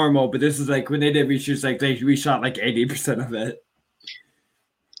reshoots are normal, but this is like when they did reshoots, like they reshot like 80% of it.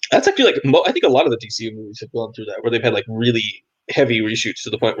 That's actually like I think a lot of the DC movies have gone through that, where they've had like really heavy reshoots to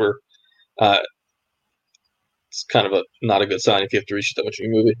the point where it's kind of not a good sign if you have to reshoot that much of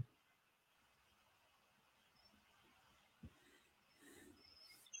your movie.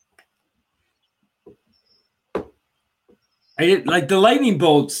 Like the lightning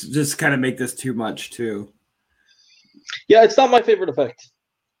bolts just kind of make this too much too. Yeah, it's not my favorite effect,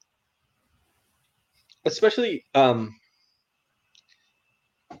 especially when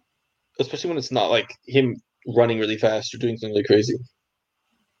it's not like him running really fast or doing something really crazy.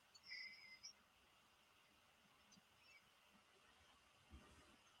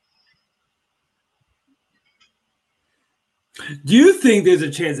 Do you think there's a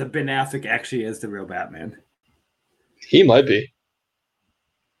chance that Ben Affleck actually is the real Batman? He might be.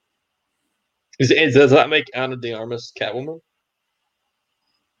 Does that make Ana de Armas Catwoman?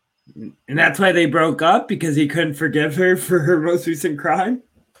 And that's why they broke up, because he couldn't forgive her for her most recent crime?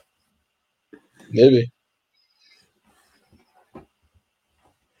 Maybe.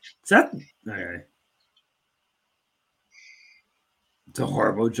 Is that okay? It's a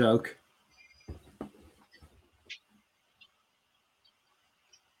horrible joke.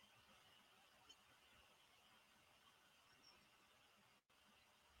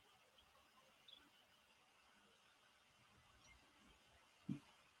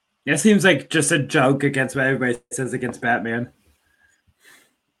 It seems like just a joke against what everybody says against Batman.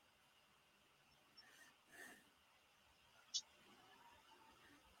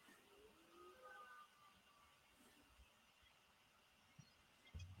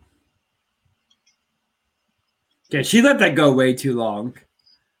 Yeah, she let that go way too long.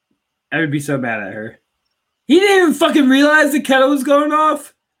 I would be so mad at her. He didn't even fucking realize the kettle was going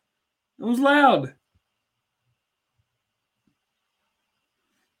off. It was loud.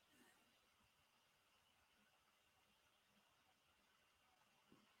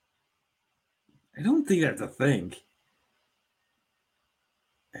 I don't think that's a thing.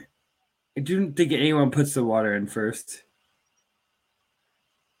 I don't think anyone puts the water in first.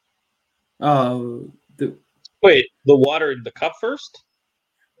 Oh, wait, the water in the cup first?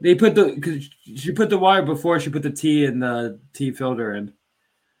 They put because she put the water before she put the tea in the tea filter in.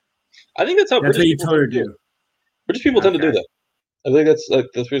 I think that's how That's British what you people told her to do. British people tend to do that. I think that's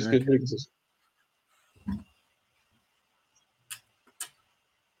basically pretty consistent.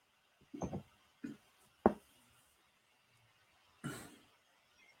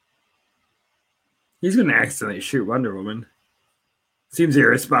 He's gonna accidentally shoot Wonder Woman. Seems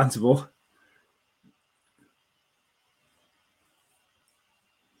irresponsible.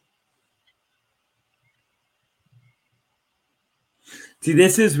 See,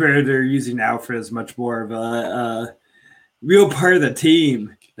 this is where they're using Alfred as much more of a real part of the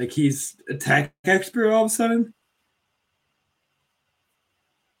team. Like he's a tech expert all of a sudden.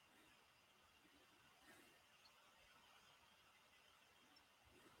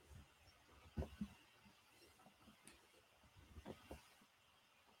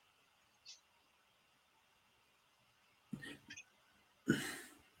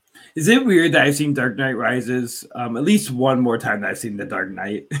 Is it weird that I've seen Dark Knight Rises at least one more time that I've seen The Dark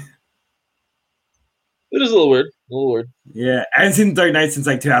Knight? It is a little weird. Yeah, I haven't seen Dark Knight since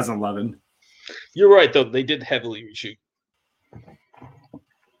like 2011. You're right, though. They did heavily reshoot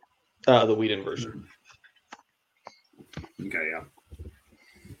the Whedon version. Okay, yeah.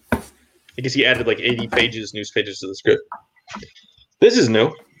 I guess he added like 80 news pages to the script. This is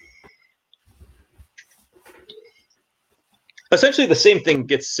new. Essentially, the same thing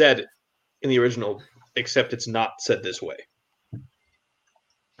gets said in the original, except it's not said this way.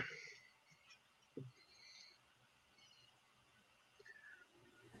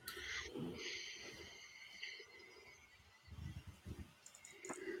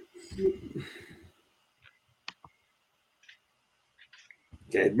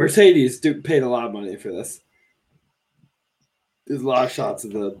 Okay, Mercedes paid a lot of money for this. There's a lot of shots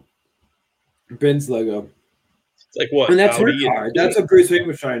of the Benz logo. It's like what? And that's Audi her car. That's what Bruce Wayne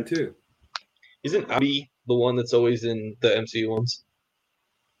was trying too. Isn't Audi the one that's always in the MCU ones?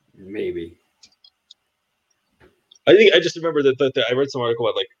 Maybe. I think I just remember that I read some article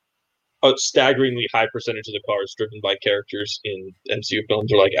about like a staggeringly high percentage of the cars driven by characters in MCU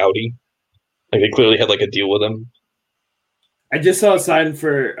films are like Audi. Like they clearly had like a deal with them. I just saw a sign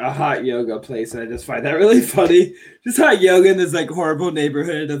for a hot yoga place, and I just find that really funny. Just hot yoga in this like horrible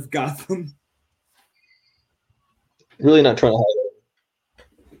neighborhood of Gotham. Really not trying to hide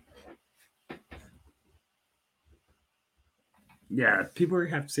it. Yeah, people are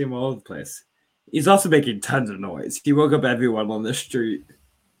have to see him all over the place. He's also making tons of noise. He woke up everyone on the street.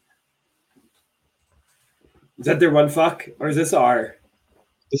 Is that their one fuck? Or is this R?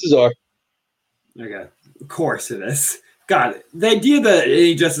 This is R. Okay. Of course it is. God, the idea that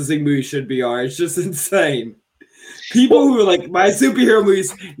any Justice League movie should be R is just insane. People who are like, my superhero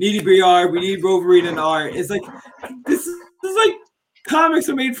movies need to be R, we need Wolverine and R. It's like, this is like comics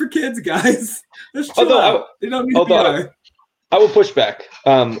are made for kids, guys. Let's chill out. They don't need to be R. I will push back.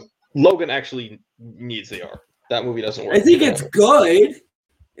 Logan actually needs the R. That movie doesn't work. I think it's good,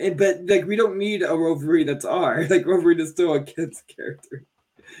 but like we don't need a Wolverine that's R. Like Wolverine is still a kid's character.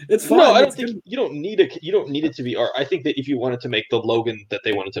 It's fun. No, I don't think you don't need it to be R. I think that if you wanted to make the Logan that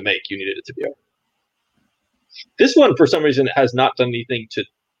they wanted to make, you needed it to be R. This one, for some reason, has not done anything to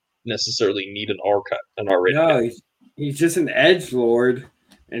necessarily need an R cut, an R rating. No, he's just an edgelord,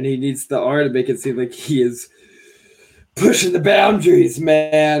 and he needs the R to make it seem like he is pushing the boundaries,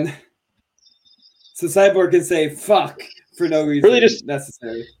 man. So Cyborg can say "fuck" for no reason. Really, just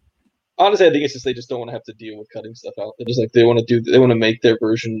necessary. Honestly, I think it's just they just don't want to have to deal with cutting stuff out. They're just like they want to make their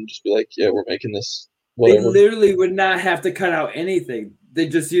version and just be like, yeah, we're making this. Whatever. They literally would not have to cut out anything. They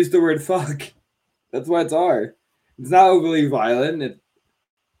just use the word "fuck." That's why it's R. It's not overly violent.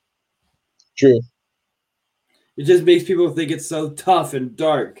 True. It just makes people think it's so tough and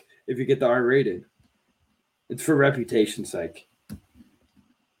dark if you get the R rated. It's for reputation's sake.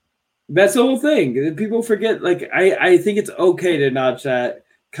 That's the whole thing. People forget, like, I think it's okay to notch that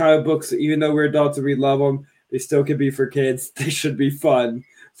comic books, even though we're adults and we love them, they still can be for kids. They should be fun.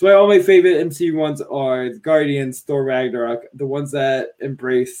 So all my favorite MCU ones are Guardians, Thor Ragnarok, the ones that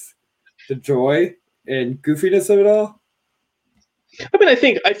embrace the joy and goofiness of it all. I mean, I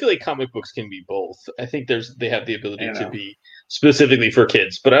feel like comic books can be both. I think they have the ability to be specifically for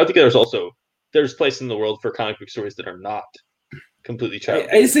kids, but I don't think there's place in the world for comic book stories that are not completely childish.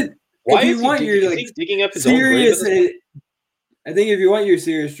 Why is he digging up his serious, own grave? I think if you want your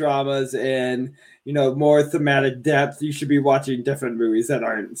serious dramas and more thematic depth, you should be watching different movies that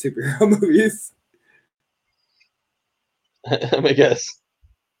aren't superhero movies. I guess.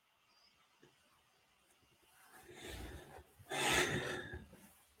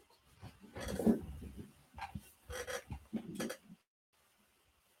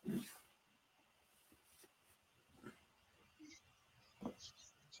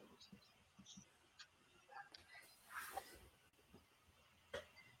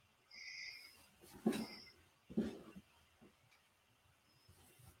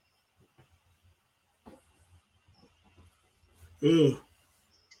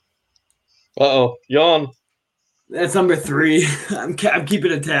 Uh-oh, yawn. That's number 3. I'm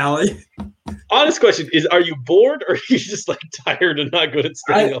keeping a tally. Honest question is: are you bored, or are you just like tired and not good at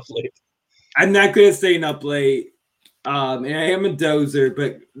staying up late? I'm not good at staying up late, and I am a dozer.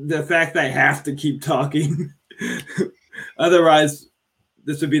 But the fact that I have to keep talking, otherwise,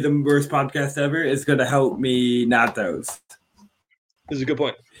 this would be the worst podcast ever. Is going to help me not doze. This is a good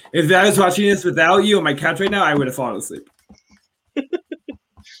point. If I was watching this without you on my couch right now, I would have fallen asleep.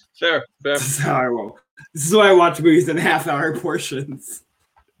 Fair. This is how I roll. This is why I watch movies in half-hour portions.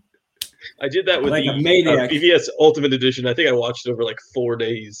 I did that with like the BVS Ultimate Edition. I think I watched it over like 4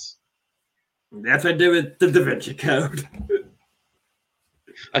 days. That's what I did with the Da Vinci Code.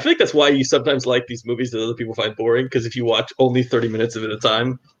 I feel like that's why you sometimes like these movies that other people find boring, because if you watch only 30 minutes of it at a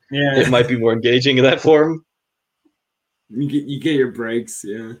time, it might be more engaging in that form. You get your breaks,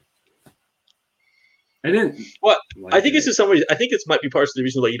 yeah. I didn't. What? Like I think this is some reason. I think this might be part of the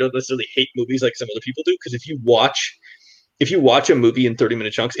reason why you don't necessarily hate movies like some other people do. Because if you watch a movie in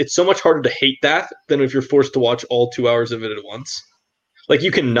 30-minute chunks, it's so much harder to hate that than if you're forced to watch all 2 hours of it at once. Like you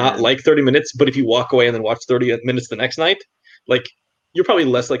can not like 30 minutes, but if you walk away and then watch 30 minutes the next night, like you're probably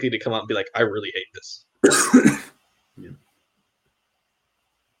less likely to come out and be like, I really hate this. Yeah.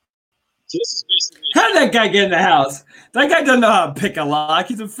 So this is basically how did that guy get in the house? That guy doesn't know how to pick a lock.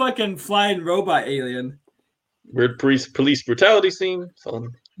 He's a fucking flying robot alien. Weird police brutality scene. Fun.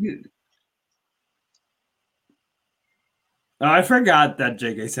 I forgot that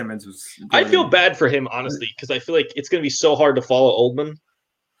J.K. Simmons was. I feel bad for him, honestly, because I feel like it's going to be so hard to follow Oldman.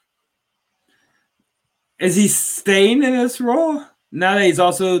 Is he staying in this role? Now that he's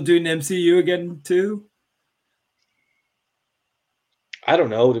also doing MCU again, too? I don't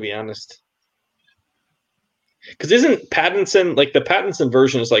know, to be honest. Because isn't Pattinson, like the Pattinson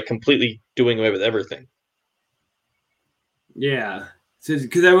version is like completely doing away with everything. Yeah.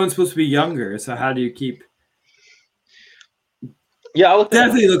 Because everyone's supposed to be younger, so how do you keep... Yeah,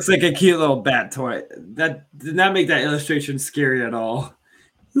 definitely looks like a cute little bat toy. That did not make that illustration scary at all.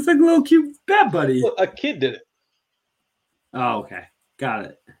 It's like a little cute bat buddy. Look, a kid did it. Oh, okay. Got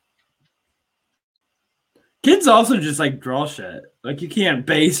it. Kids also just like draw shit. Like you can't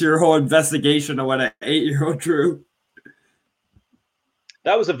base your whole investigation on what an 8-year-old drew.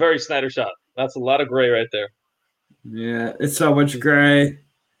 That was a very Snyder shot. That's a lot of gray right there. Yeah, it's so much gray.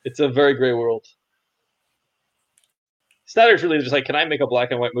 It's a very gray world. Snyder's really just like, can I make a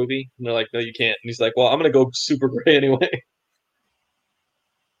black and white movie? And they're like, no, you can't. And he's like, well, I'm going to go super gray anyway.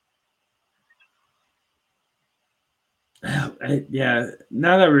 Yeah,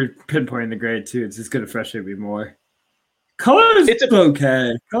 now that we're pinpointing the grade too, it's just going to frustrate me more. Color's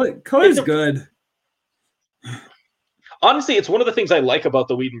okay. Color's good. Honestly, it's one of the things I like about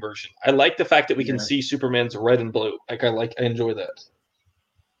the Whedon version. I like the fact that we can see Superman's red and blue. I enjoy that.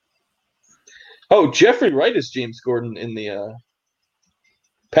 Oh, Jeffrey Wright is James Gordon in the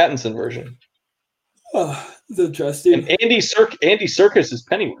Pattinson version. Oh, that's interesting. And Andy Serkis is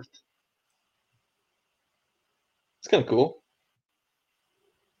Pennyworth. It's kind of cool.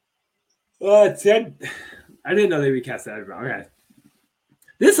 I didn't know they recast that. Okay.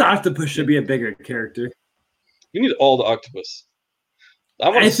 This octopus should be a bigger character. You need all the octopus. I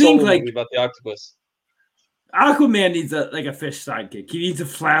want a solo movie about the octopus. Aquaman needs a fish sidekick. He needs a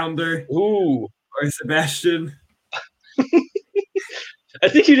flounder. Ooh. Or a Sebastian. I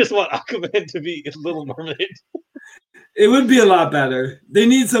think you just want Aquaman to be a Little Mermaid. It would be a lot better. They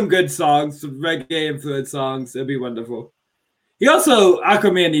need some good songs, some reggae influenced songs. It'd be wonderful.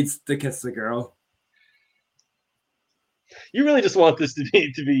 Aquaman needs to kiss the girl. You really just want this to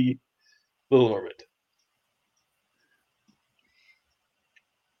be Little Mermaid.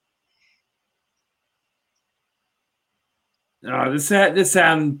 Oh, this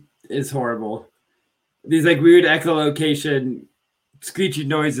sound is horrible. These like weird echolocation, screechy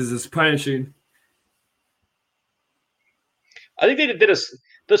noises is punishing. I think they did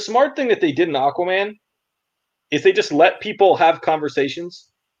the smart thing that they did in Aquaman is they just let people have conversations.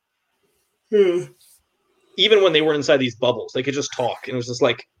 Even when they were inside these bubbles, they could just talk. And it was just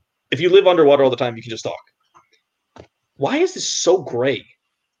like, if you live underwater all the time, you can just talk. Why is this so gray?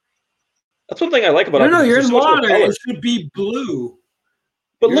 That's one thing I like about it. No, you're in water. It should be blue.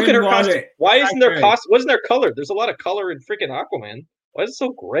 But look at her costume. Why isn't there wasn't there color? There's a lot of color in freaking Aquaman. Why is it so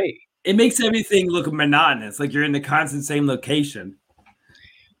gray? It makes everything look monotonous, like you're in the constant same location.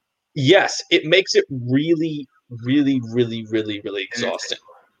 Yes, it makes it really, really, really, really, really exhausting.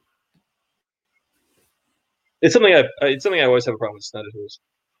 It's something I always have a problem with Snyder movies.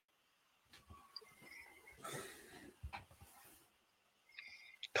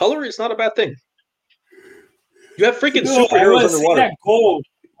 Color is not a bad thing. You have freaking superheroes underwater. That gold.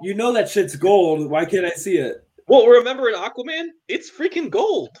 You know that shit's gold. Why can't I see it? Well, remember in Aquaman, it's freaking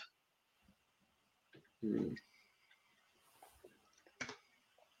gold.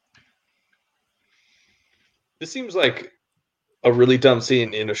 This seems like a really dumb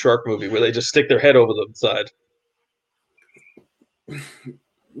scene in a shark movie where they just stick their head over the side.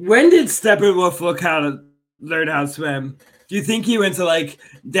 When did Steppenwolf learn how to swim? Do you think he went to like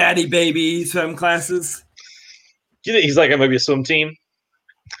daddy baby swim classes? Do you think he's like maybe a swim team?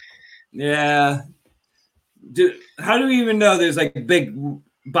 Yeah. How do we even know there's like big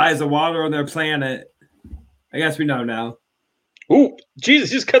bodies of water on their planet? I guess we know now. Ooh, Jesus,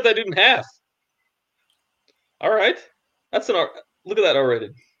 just cut that dude in half. All right. That's an R. Look at that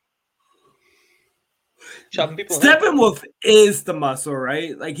R-rated. Chopping people. Steppenwolf is the muscle,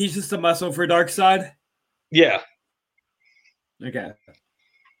 right? Like he's just a muscle for Darkseid? Yeah. Okay.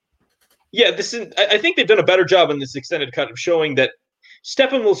 Yeah, I think they've done a better job in this extended cut of showing that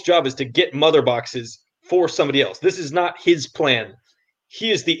Steppenwolf's job is to get mother boxes for somebody else. This is not his plan. He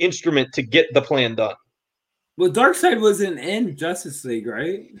is the instrument to get the plan done. Well, Darkseid wasn't in Justice League,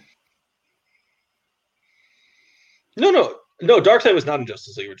 right? No. Darkseid was not in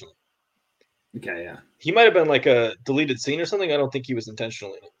Justice League originally. Okay, yeah. He might have been like a deleted scene or something. I don't think he was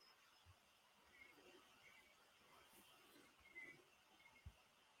intentionally in it.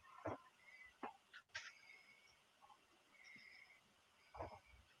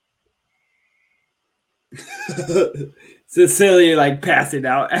 Cecilia like passing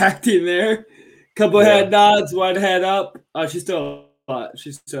out, acting there. Couple head nods, one head up. Oh, she's still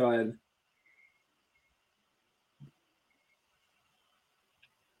in.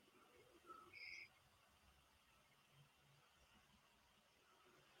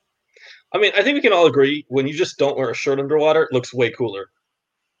 I mean, I think we can all agree when you just don't wear a shirt underwater, it looks way cooler.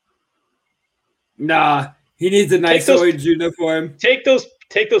 Nah, he needs a nice orange uniform. Take those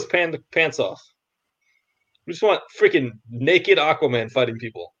pants off. We just want freaking naked Aquaman fighting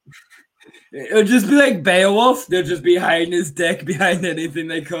people. It'll just be like Beowulf. They'll just be hiding his dick behind anything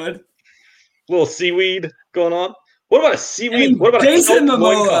they could. Little seaweed going on. What about a seaweed? What about Jason a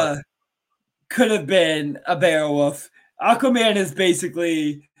Momoa could have been a Beowulf. Aquaman is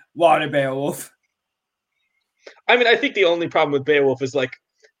basically water Beowulf. I mean, I think the only problem with Beowulf is like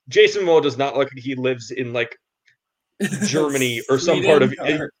Jason Momoa does not look like he lives in like Germany or some part of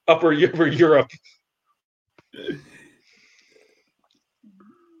upper Europe.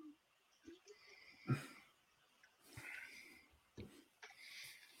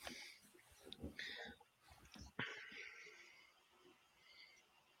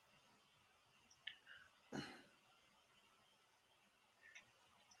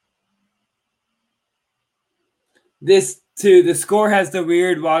 This too, the score has the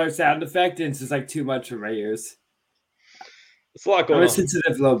weird water sound effect, and it's just like too much for my ears. It's a lot going on. I'm a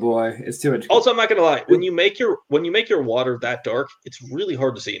sensitive little boy. It's too much. Also, I'm not gonna lie. When you make your water that dark, it's really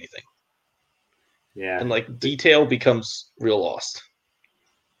hard to see anything. Yeah, and like detail becomes real lost.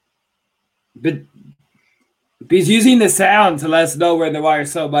 But he's using the sound to let us know we're in the water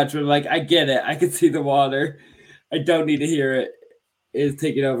so much. We're like, I get it. I can see the water. I don't need to hear it. It's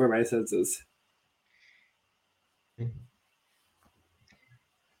taking over my senses.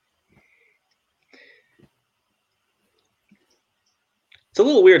 It's a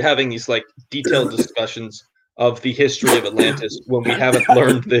little weird having these like detailed discussions of the history of Atlantis when we haven't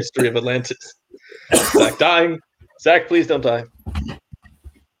learned the history of Atlantis. Zack dying. Zack, please don't die.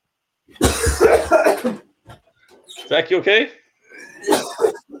 Zack, you okay?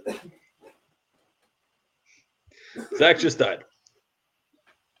 Zack just died.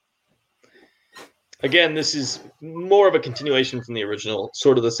 Again, this is more of a continuation from the original,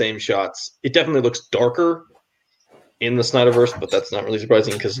 sort of the same shots. It definitely looks darker in the Snyderverse, but that's not really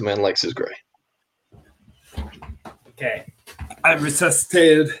surprising because the man likes his gray. Okay. I'm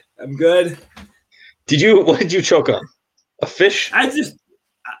resuscitated. I'm good. What did you choke on? A fish? I just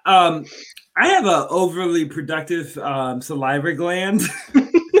I have an overly productive saliva gland.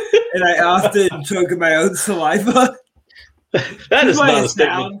 And I often choke on my own saliva. That is not a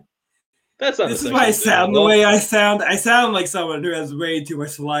statement. That's not. This is why I sound the way I sound. I sound like someone who has way too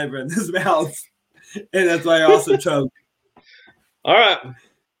much saliva in his mouth, and that's why I also choke. All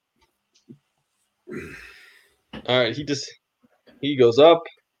right. He goes up.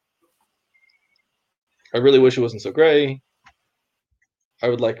 I really wish it wasn't so gray. I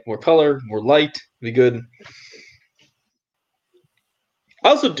would like more color, more light. Be good.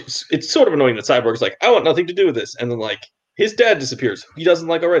 Also, it's sort of annoying that Cyborg's like, I want nothing to do with this, and then like his dad disappears. He doesn't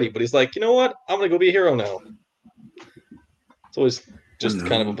like already, but he's like, you know what? I'm gonna go be a hero now. It's always just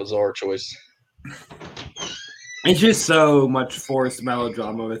kind of a bizarre choice. It's just so much forced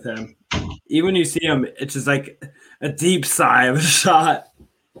melodrama with him. Even when you see him, it's just like a deep sigh of a shot.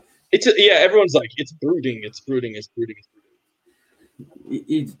 Everyone's like, it's brooding, it's brooding, it's brooding, it's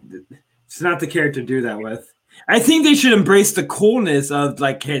brooding. It's not the character to do that with. I think they should embrace the coolness of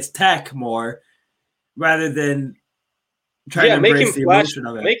like his tech more, rather than trying to embrace the emotion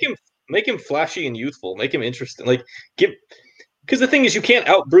of it. Make him flashy and youthful. Make him interesting. Like because the thing is, you can't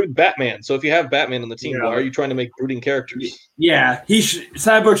outbrood Batman. So if you have Batman on the team, why are you trying to make brooding characters? Yeah,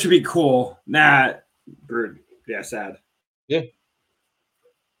 Cyborg should be cool, not brood. Yeah, sad. Yeah.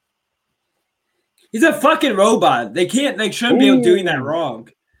 He's a fucking robot. They shouldn't be able doing that wrong.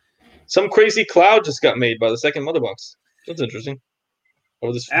 Some crazy cloud just got made by the second mother box. That's interesting.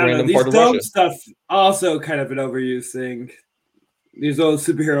 Or this random part of Russia. These dome stuff also kind of an overused thing. These old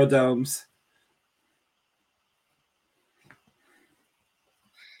superhero domes.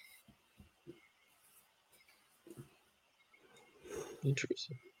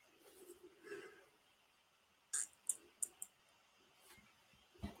 Interesting.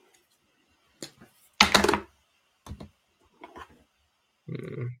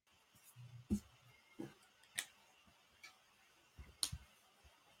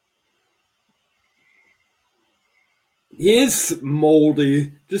 He is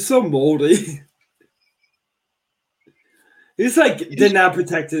moldy. Just so moldy. He's like did not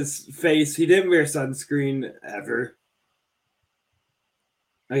protect his face. He didn't wear sunscreen ever.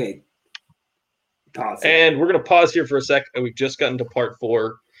 Okay. Pause. And we're gonna pause here for a sec. We've just gotten to part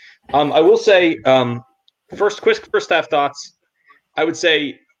 4. I will say, first half thoughts. I would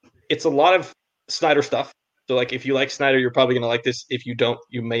say it's a lot of Snyder stuff. So like if you like Snyder, you're probably gonna like this. If you don't,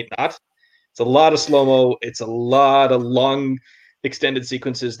 you may not. It's a lot of slow-mo. It's a lot of long extended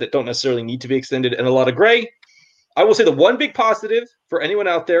sequences that don't necessarily need to be extended, and a lot of gray. I will say the one big positive for anyone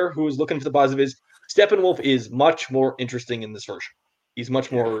out there who is looking for the positive is Steppenwolf is much more interesting in this version. He's much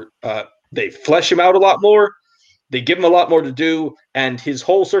more they flesh him out a lot more. They give him a lot more to do, and his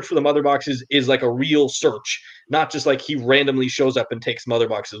whole search for the mother boxes is like a real search, not just like he randomly shows up and takes mother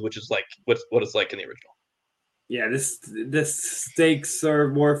boxes, which is like what it's like in the original. Yeah, this stakes are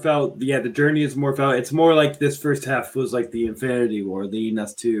more felt. Yeah, the journey is more felt. It's more like this first half was like the Infinity War, leading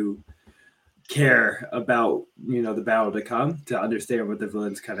us to care about the battle to come, to understand what the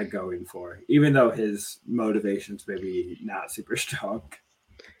villain's kind of going for, even though his motivations maybe not super strong.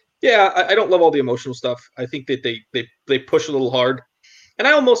 Yeah, I don't love all the emotional stuff. I think that they push a little hard, and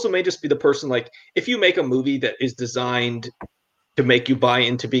I almost may just be the person like if you make a movie that is designed to make you buy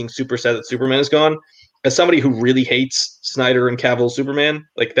into being super sad that Superman is gone. As somebody who really hates Snyder and Cavill's Superman,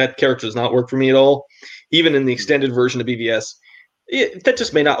 like that character does not work for me at all. Even in the extended version of BVS, that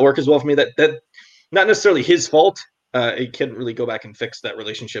just may not work as well for me. That not necessarily his fault. It can't really go back and fix that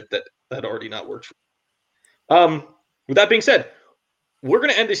relationship that already not worked. With that being said, we're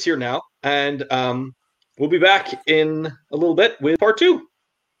going to end this here now, and we'll be back in a little bit with part 2.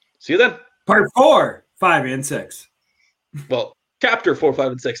 See you then. Part 4, 5, and 6. Well, chapter 4,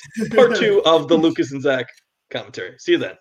 5, and 6. Part 2 of the Lucas and Zack commentary. See you then.